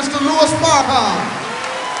Honorable Minister Louis Farrakhan.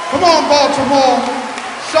 Come on, Baltimore.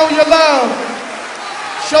 Show your love.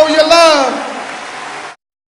 Show your love.